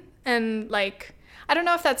Manhattan. And like, I don't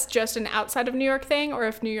know if that's just an outside of New York thing or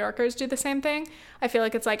if New Yorkers do the same thing. I feel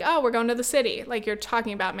like it's like, oh, we're going to the city. Like you're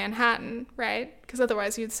talking about Manhattan, right? Because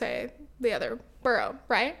otherwise you'd say the other borough,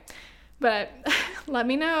 right? But let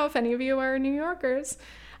me know if any of you are New Yorkers.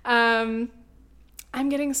 I'm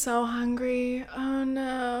getting so hungry. Oh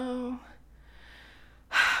no.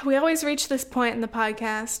 We always reach this point in the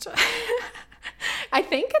podcast. I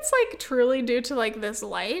think it's like truly due to like this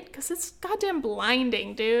light because it's goddamn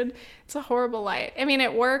blinding, dude. It's a horrible light. I mean,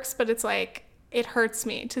 it works, but it's like, it hurts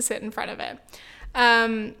me to sit in front of it.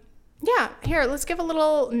 Yeah, here, let's give a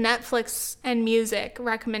little Netflix and music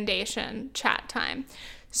recommendation chat time.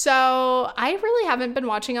 So I really haven't been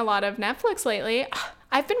watching a lot of Netflix lately.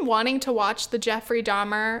 I've been wanting to watch the Jeffrey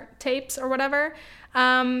Dahmer tapes or whatever,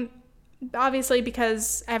 obviously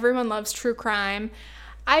because everyone loves true crime.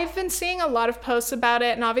 I've been seeing a lot of posts about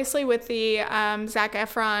it, and obviously with the Zac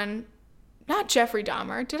Efron, not Jeffrey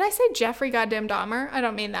Dahmer. Did I say Jeffrey goddamn Dahmer? I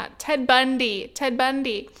don't mean that. Ted Bundy.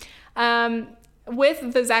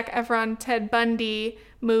 With the Zac Efron Ted Bundy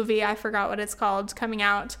movie, I forgot what it's called, coming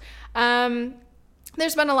out.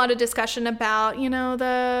 there's been a lot of discussion about, you know,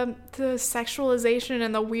 the sexualization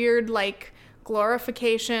and the weird, like,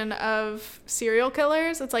 glorification of serial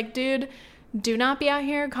killers. It's like, dude, do not be out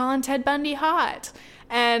here calling Ted Bundy hot.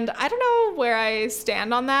 And I don't know where I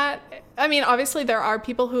stand on that. I mean, obviously there are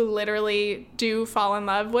people who literally do fall in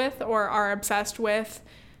love with or are obsessed with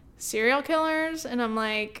serial killers. And I'm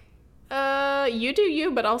like, you do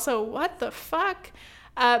you, but also what the fuck?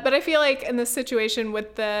 But I feel like in this situation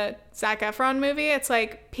with the Zac Efron movie, it's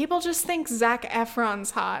like people just think Zac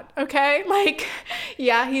Efron's hot, okay? Like,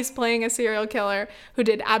 yeah, he's playing a serial killer who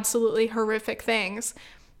did absolutely horrific things,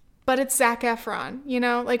 but it's Zac Efron, you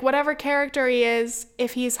know? Like, whatever character he is,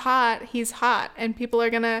 if he's hot, he's hot. And people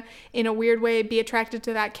are gonna, in a weird way, be attracted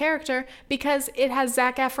to that character because it has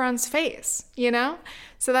Zac Efron's face, you know?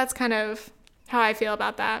 So that's kind of how I feel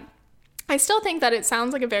about that. I still think that it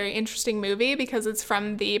sounds like a very interesting movie because it's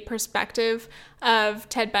from the perspective of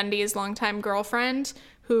Ted Bundy's longtime girlfriend,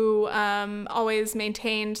 who always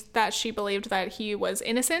maintained that she believed that he was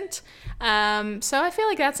innocent. So I feel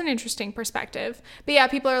like that's an interesting perspective. But yeah,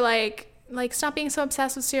 people are like stop being so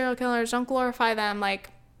obsessed with serial killers, don't glorify them.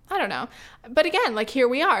 Like, I don't know. But again, like, here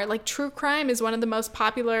we are. Like, true crime is one of the most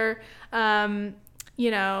popular you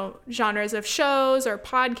know, genres of shows or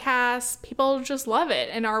podcasts. People just love it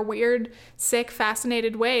in our weird, sick,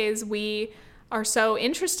 fascinated ways. We are so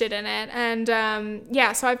interested in it. And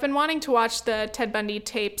yeah, so I've been wanting to watch the Ted Bundy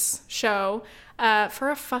tapes show for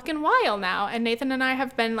a fucking while now. And Nathan and I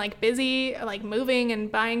have been like busy, like moving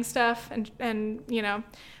and buying stuff. And you know,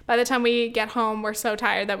 by the time we get home, we're so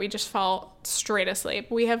tired that we just fall straight asleep.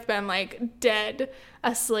 We have been like dead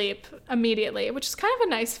asleep immediately, which is kind of a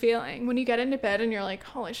nice feeling when you get into bed and you're like,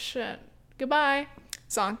 holy shit, goodbye,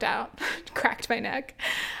 zonked out, cracked my neck.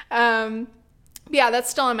 Yeah, that's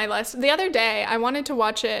still on my list. The other day I wanted to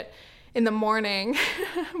watch it in the morning,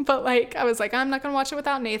 but like I was like, I'm not gonna watch it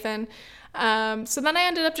without Nathan. So then I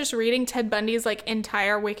ended up just reading Ted Bundy's like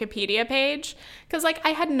entire Wikipedia page because like I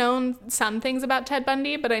had known some things about Ted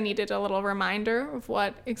Bundy, but I needed a little reminder of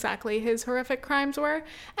what exactly his horrific crimes were.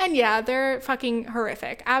 And yeah, they're fucking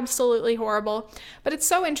horrific, absolutely horrible. But it's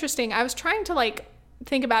so interesting. I was trying to like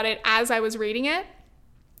think about it as I was reading it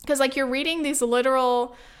because like you're reading these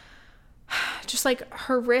literal just like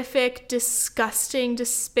horrific, disgusting,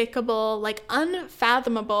 despicable, like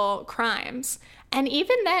unfathomable crimes. And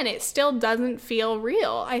even then, it still doesn't feel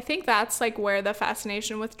real. I think that's like where the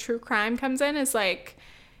fascination with true crime comes in, is like,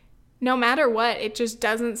 no matter what, it just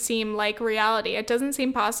doesn't seem like reality. It doesn't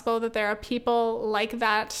seem possible that there are people like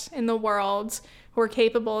that in the world who are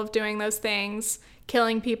capable of doing those things,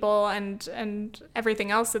 killing people and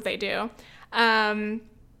everything else that they do.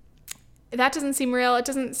 That doesn't seem real. It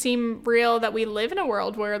doesn't seem real that we live in a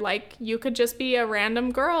world where like you could just be a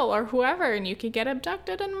random girl or whoever and you could get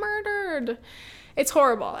abducted and murdered. It's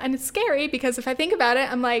horrible and it's scary because if I think about it,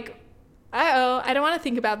 I'm like, uh-oh, I don't want to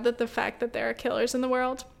think about the fact that there are killers in the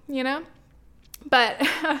world, you know? But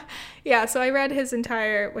yeah, so I read his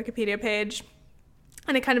entire Wikipedia page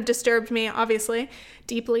and it kind of disturbed me, obviously,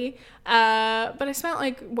 deeply. But I spent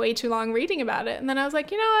like way too long reading about it. And then I was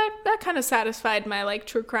like, you know what? That kind of satisfied my like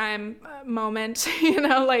true crime moment, you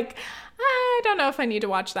know, like, I don't know if I need to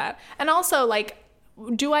watch that. And also like,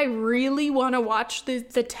 do I really want to watch the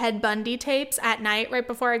Ted Bundy tapes at night right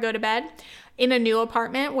before I go to bed in a new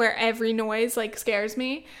apartment where every noise like scares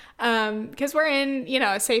me? Because we're in, you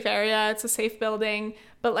know, a safe area. It's a safe building.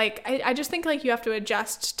 But like, I just think like you have to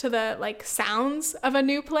adjust to the like sounds of a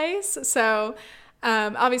new place. So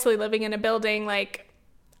obviously living in a building, like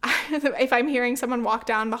if I'm hearing someone walk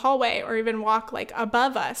down the hallway or even walk like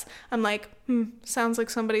above us, I'm like, sounds like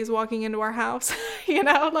somebody's walking into our house. You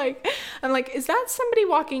know, like I'm like, is that somebody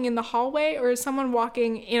walking in the hallway or is someone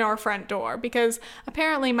walking in our front door? Because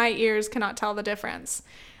apparently my ears cannot tell the difference.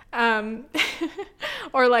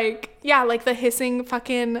 Or like, yeah, like the hissing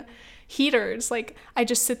fucking heaters. Like I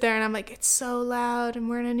just sit there and I'm like, it's so loud and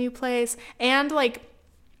we're in a new place. And like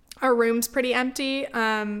our room's pretty empty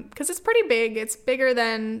because it's pretty big. It's bigger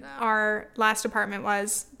than our last apartment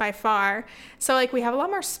was by far. So like we have a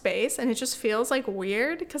lot more space and it just feels like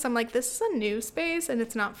weird because I'm like, this is a new space and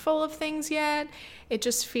it's not full of things yet. It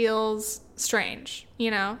just feels strange,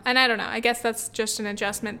 you know? And I don't know. I guess that's just an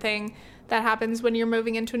adjustment thing that happens when you're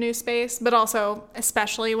moving into a new space. But also,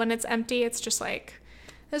 especially when it's empty, it's just like,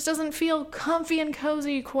 this doesn't feel comfy and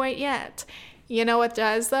cozy quite yet. You know what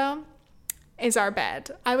does though? Is our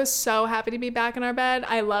bed. I was so happy to be back in our bed.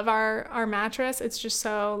 I love our mattress. It's just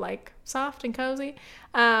so like soft and cozy.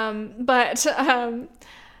 Yeah,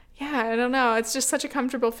 I don't know. It's just such a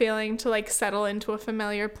comfortable feeling to like settle into a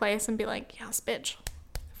familiar place and be like, yes, bitch,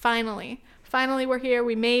 finally we're here.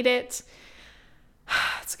 We made it.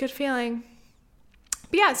 it's a good feeling.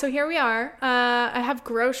 But yeah, so here we are. I have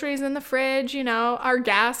groceries in the fridge. You know, our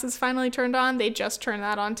gas is finally turned on. They just turned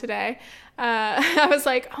that on today. I was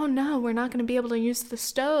like, oh no, we're not going to be able to use the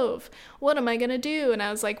stove. What am I going to do? And I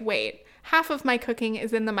was like, wait, half of my cooking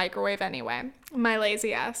is in the microwave anyway. My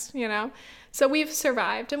lazy ass, you know? So we've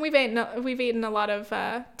survived, and we've eaten a lot of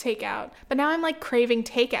takeout. But now I'm like craving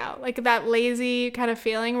takeout, like that lazy kind of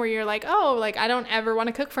feeling where you're like, oh, like I don't ever want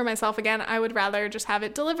to cook for myself again. I would rather just have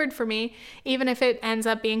it delivered for me, even if it ends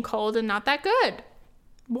up being cold and not that good.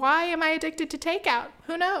 Why am I addicted to takeout?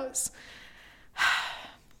 Who knows?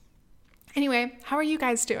 Anyway, how are you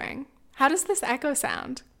guys doing? How does this echo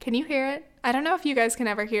sound? Can you hear it? I don't know if you guys can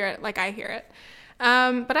ever hear it like I hear it.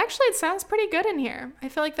 But actually it sounds pretty good in here. I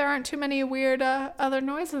feel like there aren't too many weird other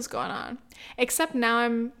noises going on. Except now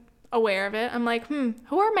I'm aware of it. I'm like, who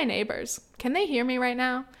are my neighbors? Can they hear me right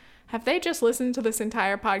now? Have they just listened to this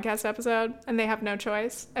entire podcast episode and they have no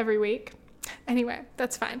choice every week? Anyway,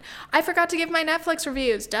 that's fine. I forgot to give my Netflix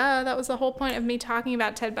reviews. Duh, that was the whole point of me talking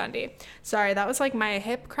about Ted Bundy. Sorry, that was like my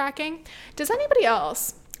hip cracking. Does anybody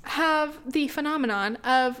else have the phenomenon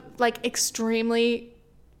of like extremely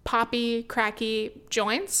poppy, cracky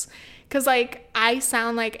joints? Because like I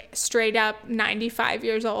sound like straight up 95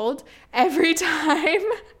 years old every time.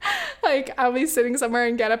 Like I'll be sitting somewhere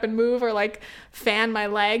and get up and move or like fan my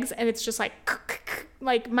legs, and it's just like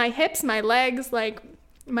my hips, my legs, like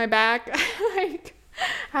my back. Like,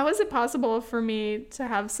 how is it possible for me to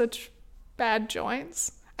have such bad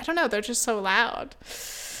joints? I don't know, they're just so loud.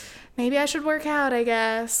 Maybe I should work out, I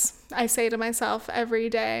guess. I say to myself every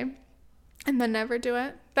day and then never do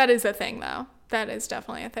it. That is a thing though. That is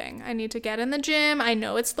definitely a thing. I need to get in the gym. I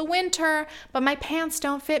know it's the winter, but my pants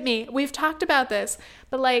don't fit me. We've talked about this,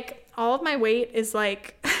 but like all of my weight is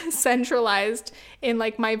like centralized in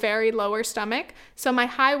like my very lower stomach. So my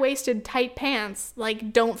high-waisted tight pants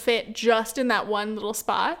like don't fit just in that one little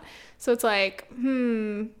spot. So it's like,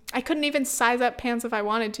 I couldn't even size up pants if I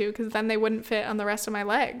wanted to, because then they wouldn't fit on the rest of my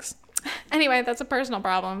legs. Anyway, that's a personal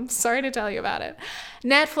problem. Sorry to tell you about it.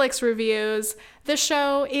 Netflix reviews. The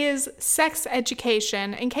show is Sex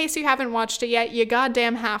Education. In case you haven't watched it yet, you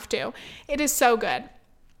goddamn have to. It is so good.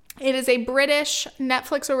 It is a British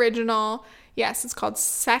Netflix original. Yes, it's called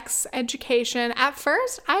Sex Education. At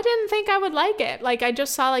first, I didn't think I would like it. Like, I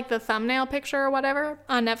just saw like the thumbnail picture or whatever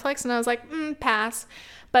on Netflix, and I was like, pass.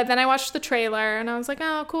 But then I watched the trailer and I was like,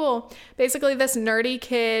 oh, cool. Basically, this nerdy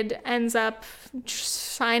kid ends up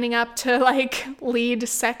signing up to like lead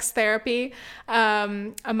sex therapy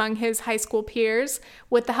among his high school peers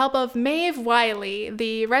with the help of Maeve Wiley,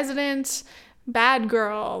 the resident bad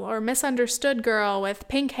girl or misunderstood girl with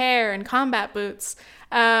pink hair and combat boots.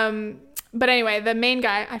 But anyway, the main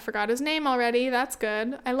guy, I forgot his name already. That's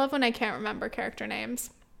good. I love when I can't remember character names.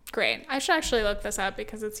 Great. I should actually look this up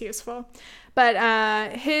because it's useful.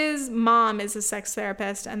 But his mom is a sex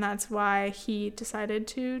therapist, and that's why he decided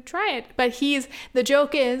to try it. But the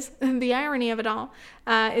joke is, the irony of it all,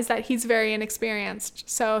 is that he's very inexperienced.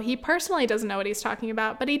 So he personally doesn't know what he's talking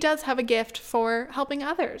about, but he does have a gift for helping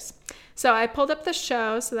others. So I pulled up the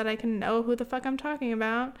show so that I can know who the fuck I'm talking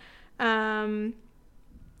about. And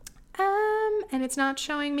it's not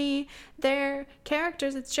showing me their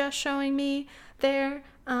characters, it's just showing me their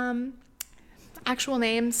actual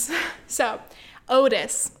names. So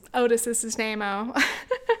Otis is his name.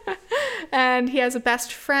 And he has a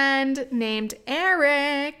best friend named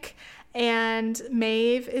Eric, and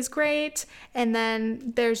Maeve is great, and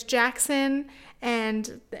then there's Jackson, and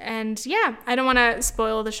yeah, I don't want to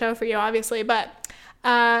spoil the show for you obviously, but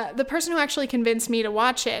the person who actually convinced me to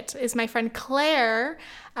watch it is my friend Claire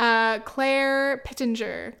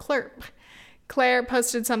Pittenger. Claire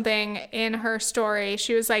posted something in her story.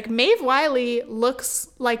 She was like, Maeve Wiley looks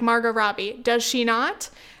like Margot Robbie. Does she not?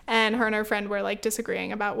 And her friend were like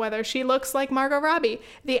disagreeing about whether she looks like Margot Robbie.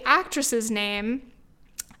 The actress's name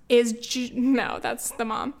is... No, that's the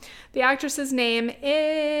mom. The actress's name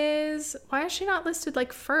is... Why is she not listed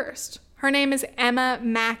like first? Her name is Emma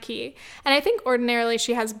Mackey, and I think ordinarily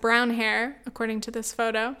she has brown hair, according to this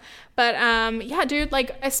photo. But yeah, dude,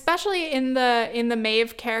 like especially in the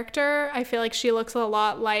Maeve character, I feel like she looks a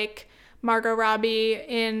lot like Margot Robbie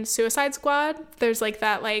in Suicide Squad. There's like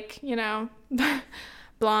that, like, you know,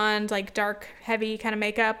 blonde, like dark, heavy kind of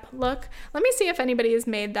makeup look. Let me see if anybody has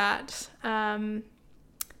made that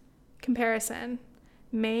comparison.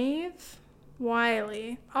 Maeve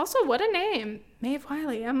Wiley. Also, what a name. Maeve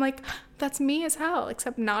Wiley. I'm like, that's me as hell,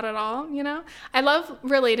 except not at all, you know? I love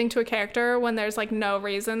relating to a character when there's like no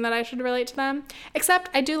reason that I should relate to them. Except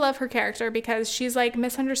I do love her character because she's like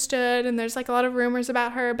misunderstood and there's like a lot of rumors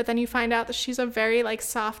about her, but then you find out that she's a very like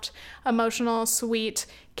soft, emotional, sweet,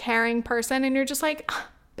 caring person, and you're just like,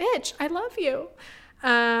 bitch, I love you.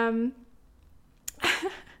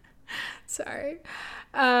 Sorry.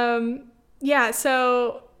 Yeah,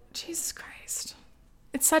 so Jesus Christ.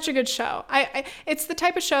 It's such a good show. It's the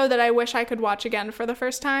type of show that I wish I could watch again for the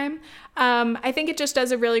first time. I think it just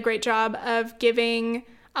does a really great job of giving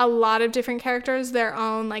a lot of different characters their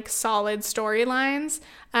own like solid storylines.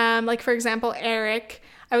 Like for example, Eric.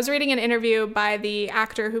 I was reading an interview by the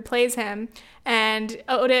actor who plays him, and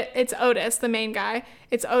it's Otis, the main guy.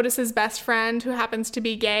 It's Otis's best friend who happens to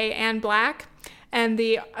be gay and black. And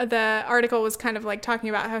the article was kind of like talking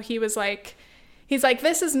about how he's like,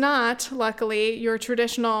 this is not, luckily, your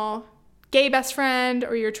traditional gay best friend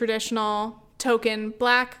or your traditional token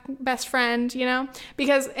black best friend, you know?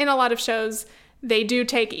 Because in a lot of shows, they do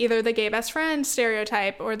take either the gay best friend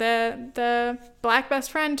stereotype or the black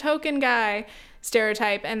best friend token guy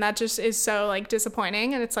stereotype, and that just is so like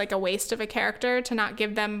disappointing, and it's like a waste of a character to not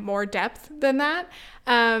give them more depth than that.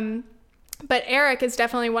 But Eric is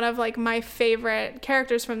definitely one of like my favorite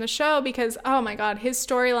characters from the show because, oh my God, his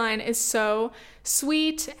storyline is so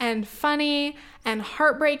sweet and funny and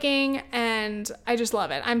heartbreaking, and I just love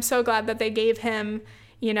it. I'm so glad that they gave him,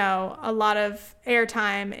 you know, a lot of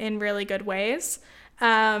airtime in really good ways.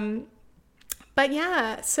 But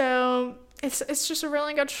yeah, so it's just a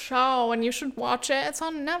really good show and you should watch it. It's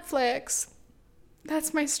on Netflix.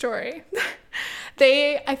 That's my story.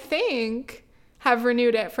 They, I think, have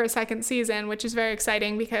renewed it for a second season, which is very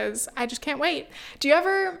exciting because I just can't wait. Do you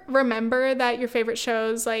ever remember that your favorite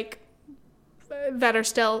shows, like, that are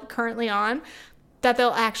still currently on, that they'll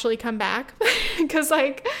actually come back? Because,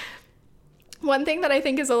 like, one thing that I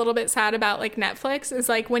think is a little bit sad about, like, Netflix is,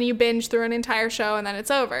 like, when you binge through an entire show and then it's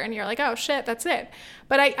over and you're like, oh, shit, that's it.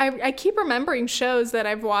 But I keep remembering shows that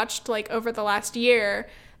I've watched, like, over the last year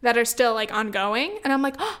that are still like ongoing, and I'm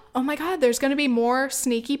like, oh my God, there's gonna be more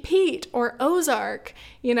Sneaky Pete or Ozark,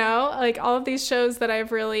 you know, like all of these shows that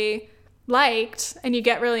I've really liked and you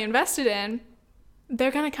get really invested in, they're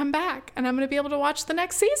gonna come back and I'm gonna be able to watch the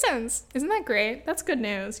next seasons. Isn't that great? That's good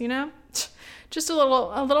news, you know? Just a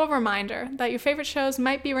little reminder that your favorite shows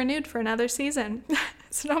might be renewed for another season.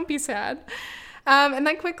 So don't be sad. And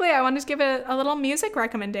then quickly, I wanted to give a little music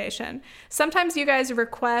recommendation. Sometimes you guys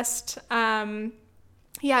request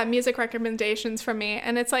music recommendations from me.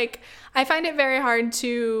 And it's like, I find it very hard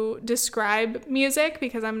to describe music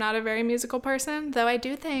because I'm not a very musical person, though I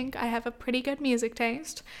do think I have a pretty good music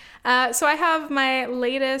taste. So I have my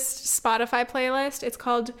latest Spotify playlist. It's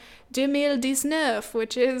called 2019,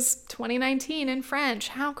 which is 2019 in French.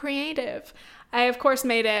 How creative. I, of course,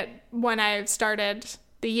 made it when I started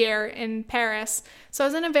the year in Paris. So I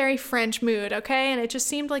was in a very French mood, okay? And it just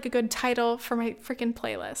seemed like a good title for my freaking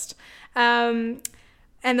playlist.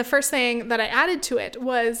 And the first thing that I added to it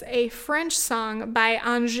was a French song by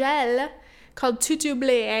Angèle called Tout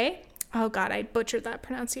oublié. Oh God, I butchered that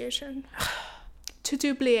pronunciation. Tout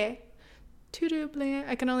oublié. Tout oublié.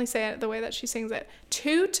 I can only say it the way that she sings it.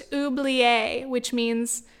 Tout oublié, which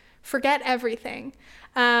means forget everything.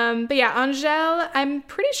 But yeah, Angèle, I'm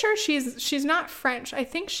pretty sure she's not French. I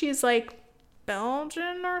think she's like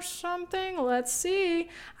Belgian or something. Let's see.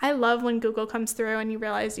 I love when Google comes through and you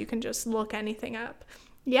realize you can just look anything up.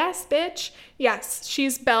 Yes, bitch. Yes,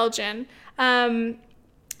 she's Belgian. I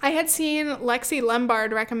had seen Lexi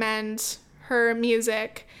Lombard recommend her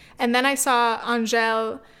music, and then I saw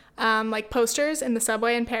Angèle like posters in the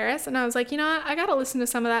subway in Paris, and I was like, you know what? I gotta listen to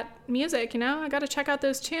some of that music, you know? I gotta check out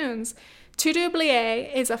those tunes. Tout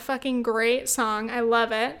oublié is a fucking great song. I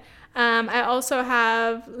love it. I also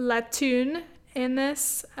have La Tune in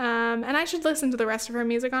this, and I should listen to the rest of her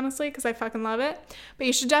music, honestly, because I fucking love it. But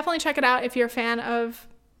you should definitely check it out if you're a fan of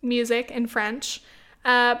music in French.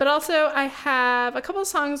 But also I have a couple of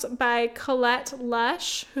songs by Colette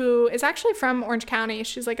Lush, who is actually from Orange County.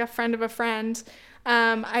 She's like a friend of a friend.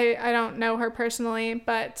 I don't know her personally,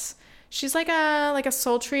 but she's like a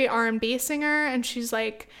sultry R&B singer, and she's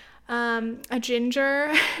like a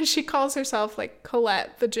ginger. She calls herself like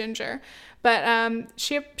Colette the Ginger. But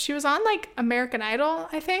she was on like American Idol,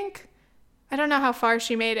 I think. I don't know how far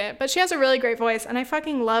she made it, but she has a really great voice, and I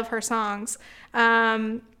fucking love her songs.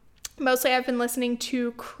 Mostly I've been listening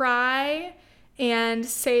to Cry and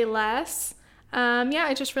Say Less.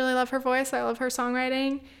 I just really love her voice. I love her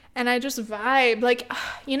songwriting, and I just vibe. Like,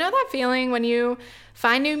 you know that feeling when you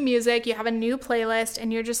find new music, you have a new playlist,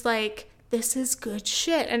 and you're just like, this is good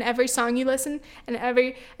shit. And every song you listen, and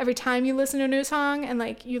every time you listen to a new song and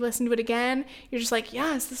like you listen to it again, you're just like,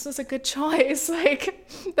 yes, this was a good choice. Like,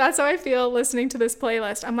 that's how I feel listening to this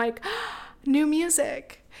playlist. I'm like, new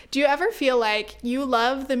music. Do you ever feel like you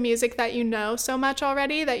love the music that you know so much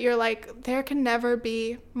already that you're like, there can never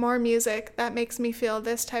be more music that makes me feel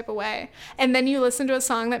this type of way? And then you listen to a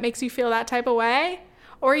song that makes you feel that type of way?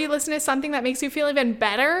 Or you listen to something that makes you feel even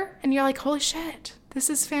better and you're like, holy shit, this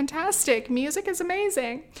is fantastic. Music is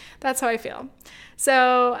amazing. That's how I feel.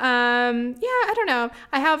 So, I don't know.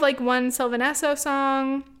 I have like one Sylvan Esso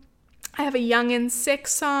song. I have a Young and Sick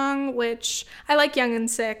song, which I like Young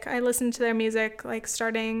and Sick. I listened to their music like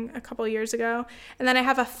starting a couple years ago. And then I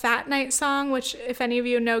have a Fat Night song, which if any of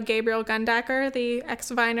you know Gabriel Gundaker, the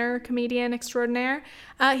ex-Viner comedian extraordinaire,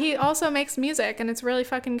 he also makes music and it's really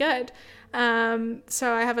fucking good.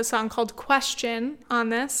 So I have a song called Question on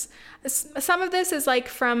this. Some of this is like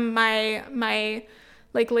from my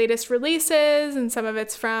like latest releases, and some of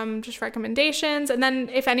it's from just recommendations. And then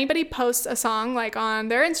if anybody posts a song like on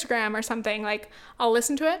their Instagram or something, like I'll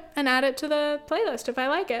listen to it and add it to the playlist if I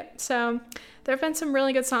like it. So there have been some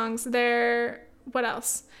really good songs there. What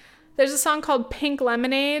else? There's a song called Pink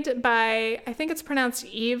Lemonade by, I think it's pronounced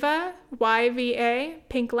Eva, Y-V-A,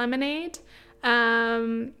 Pink Lemonade.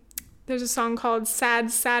 There's a song called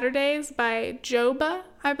Sad Saturdays by Joba,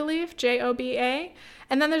 I believe, J-O-B-A.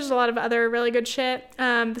 And then there's a lot of other really good shit.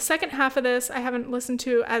 The second half of this I haven't listened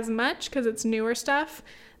to as much because it's newer stuff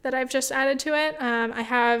that I've just added to it. I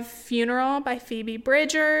have Funeral by Phoebe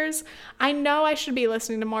Bridgers. I know I should be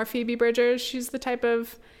listening to more Phoebe Bridgers. She's the type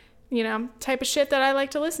of shit that I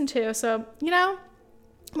like to listen to. So,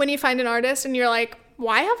 when you find an artist and you're like,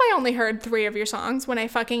 why have I only heard 3 of your songs when I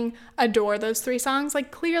fucking adore those 3 songs?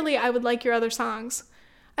 Like, clearly I would like your other songs.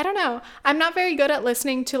 I don't know. I'm not very good at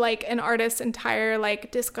listening to like an artist's entire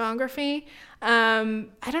like discography.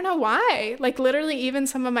 I don't know why. Like literally even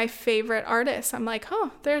some of my favorite artists, I'm like,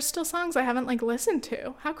 oh, there's still songs I haven't like listened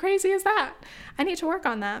to. How crazy is that? I need to work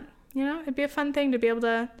on that. It'd be a fun thing to be able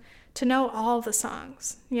to know all the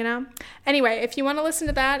songs, Anyway, if you want to listen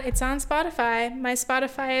to that, it's on Spotify. My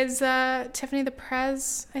Spotify is Tiffany the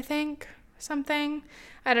Prez, I think, something.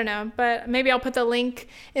 I don't know, but maybe I'll put the link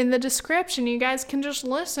in the description. You guys can just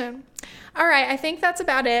listen. All right, I think that's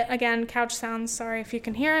about it. Again, couch sounds, sorry if you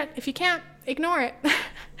can hear it. If you can't, ignore it.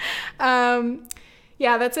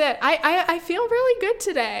 Yeah, that's it. I feel really good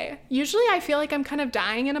today. Usually I feel like I'm kind of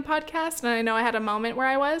dying in a podcast, and I know I had a moment where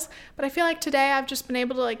I was, but I feel like today I've just been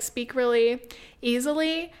able to like speak really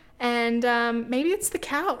easily, and maybe it's the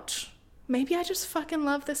couch. Maybe I just fucking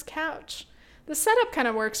love this couch. The setup kind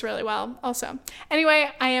of works really well also. Anyway,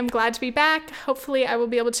 I am glad to be back. Hopefully I will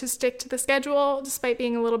be able to stick to the schedule despite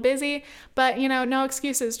being a little busy, but no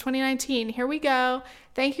excuses. 2019, here we go.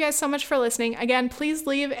 Thank you guys so much for listening. Again, please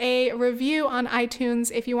leave a review on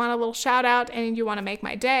iTunes if you want a little shout out and you want to make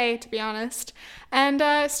my day, to be honest.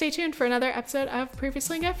 And stay tuned for another episode of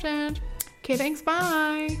Previously Gifted. Okay, thanks.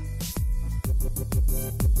 Bye.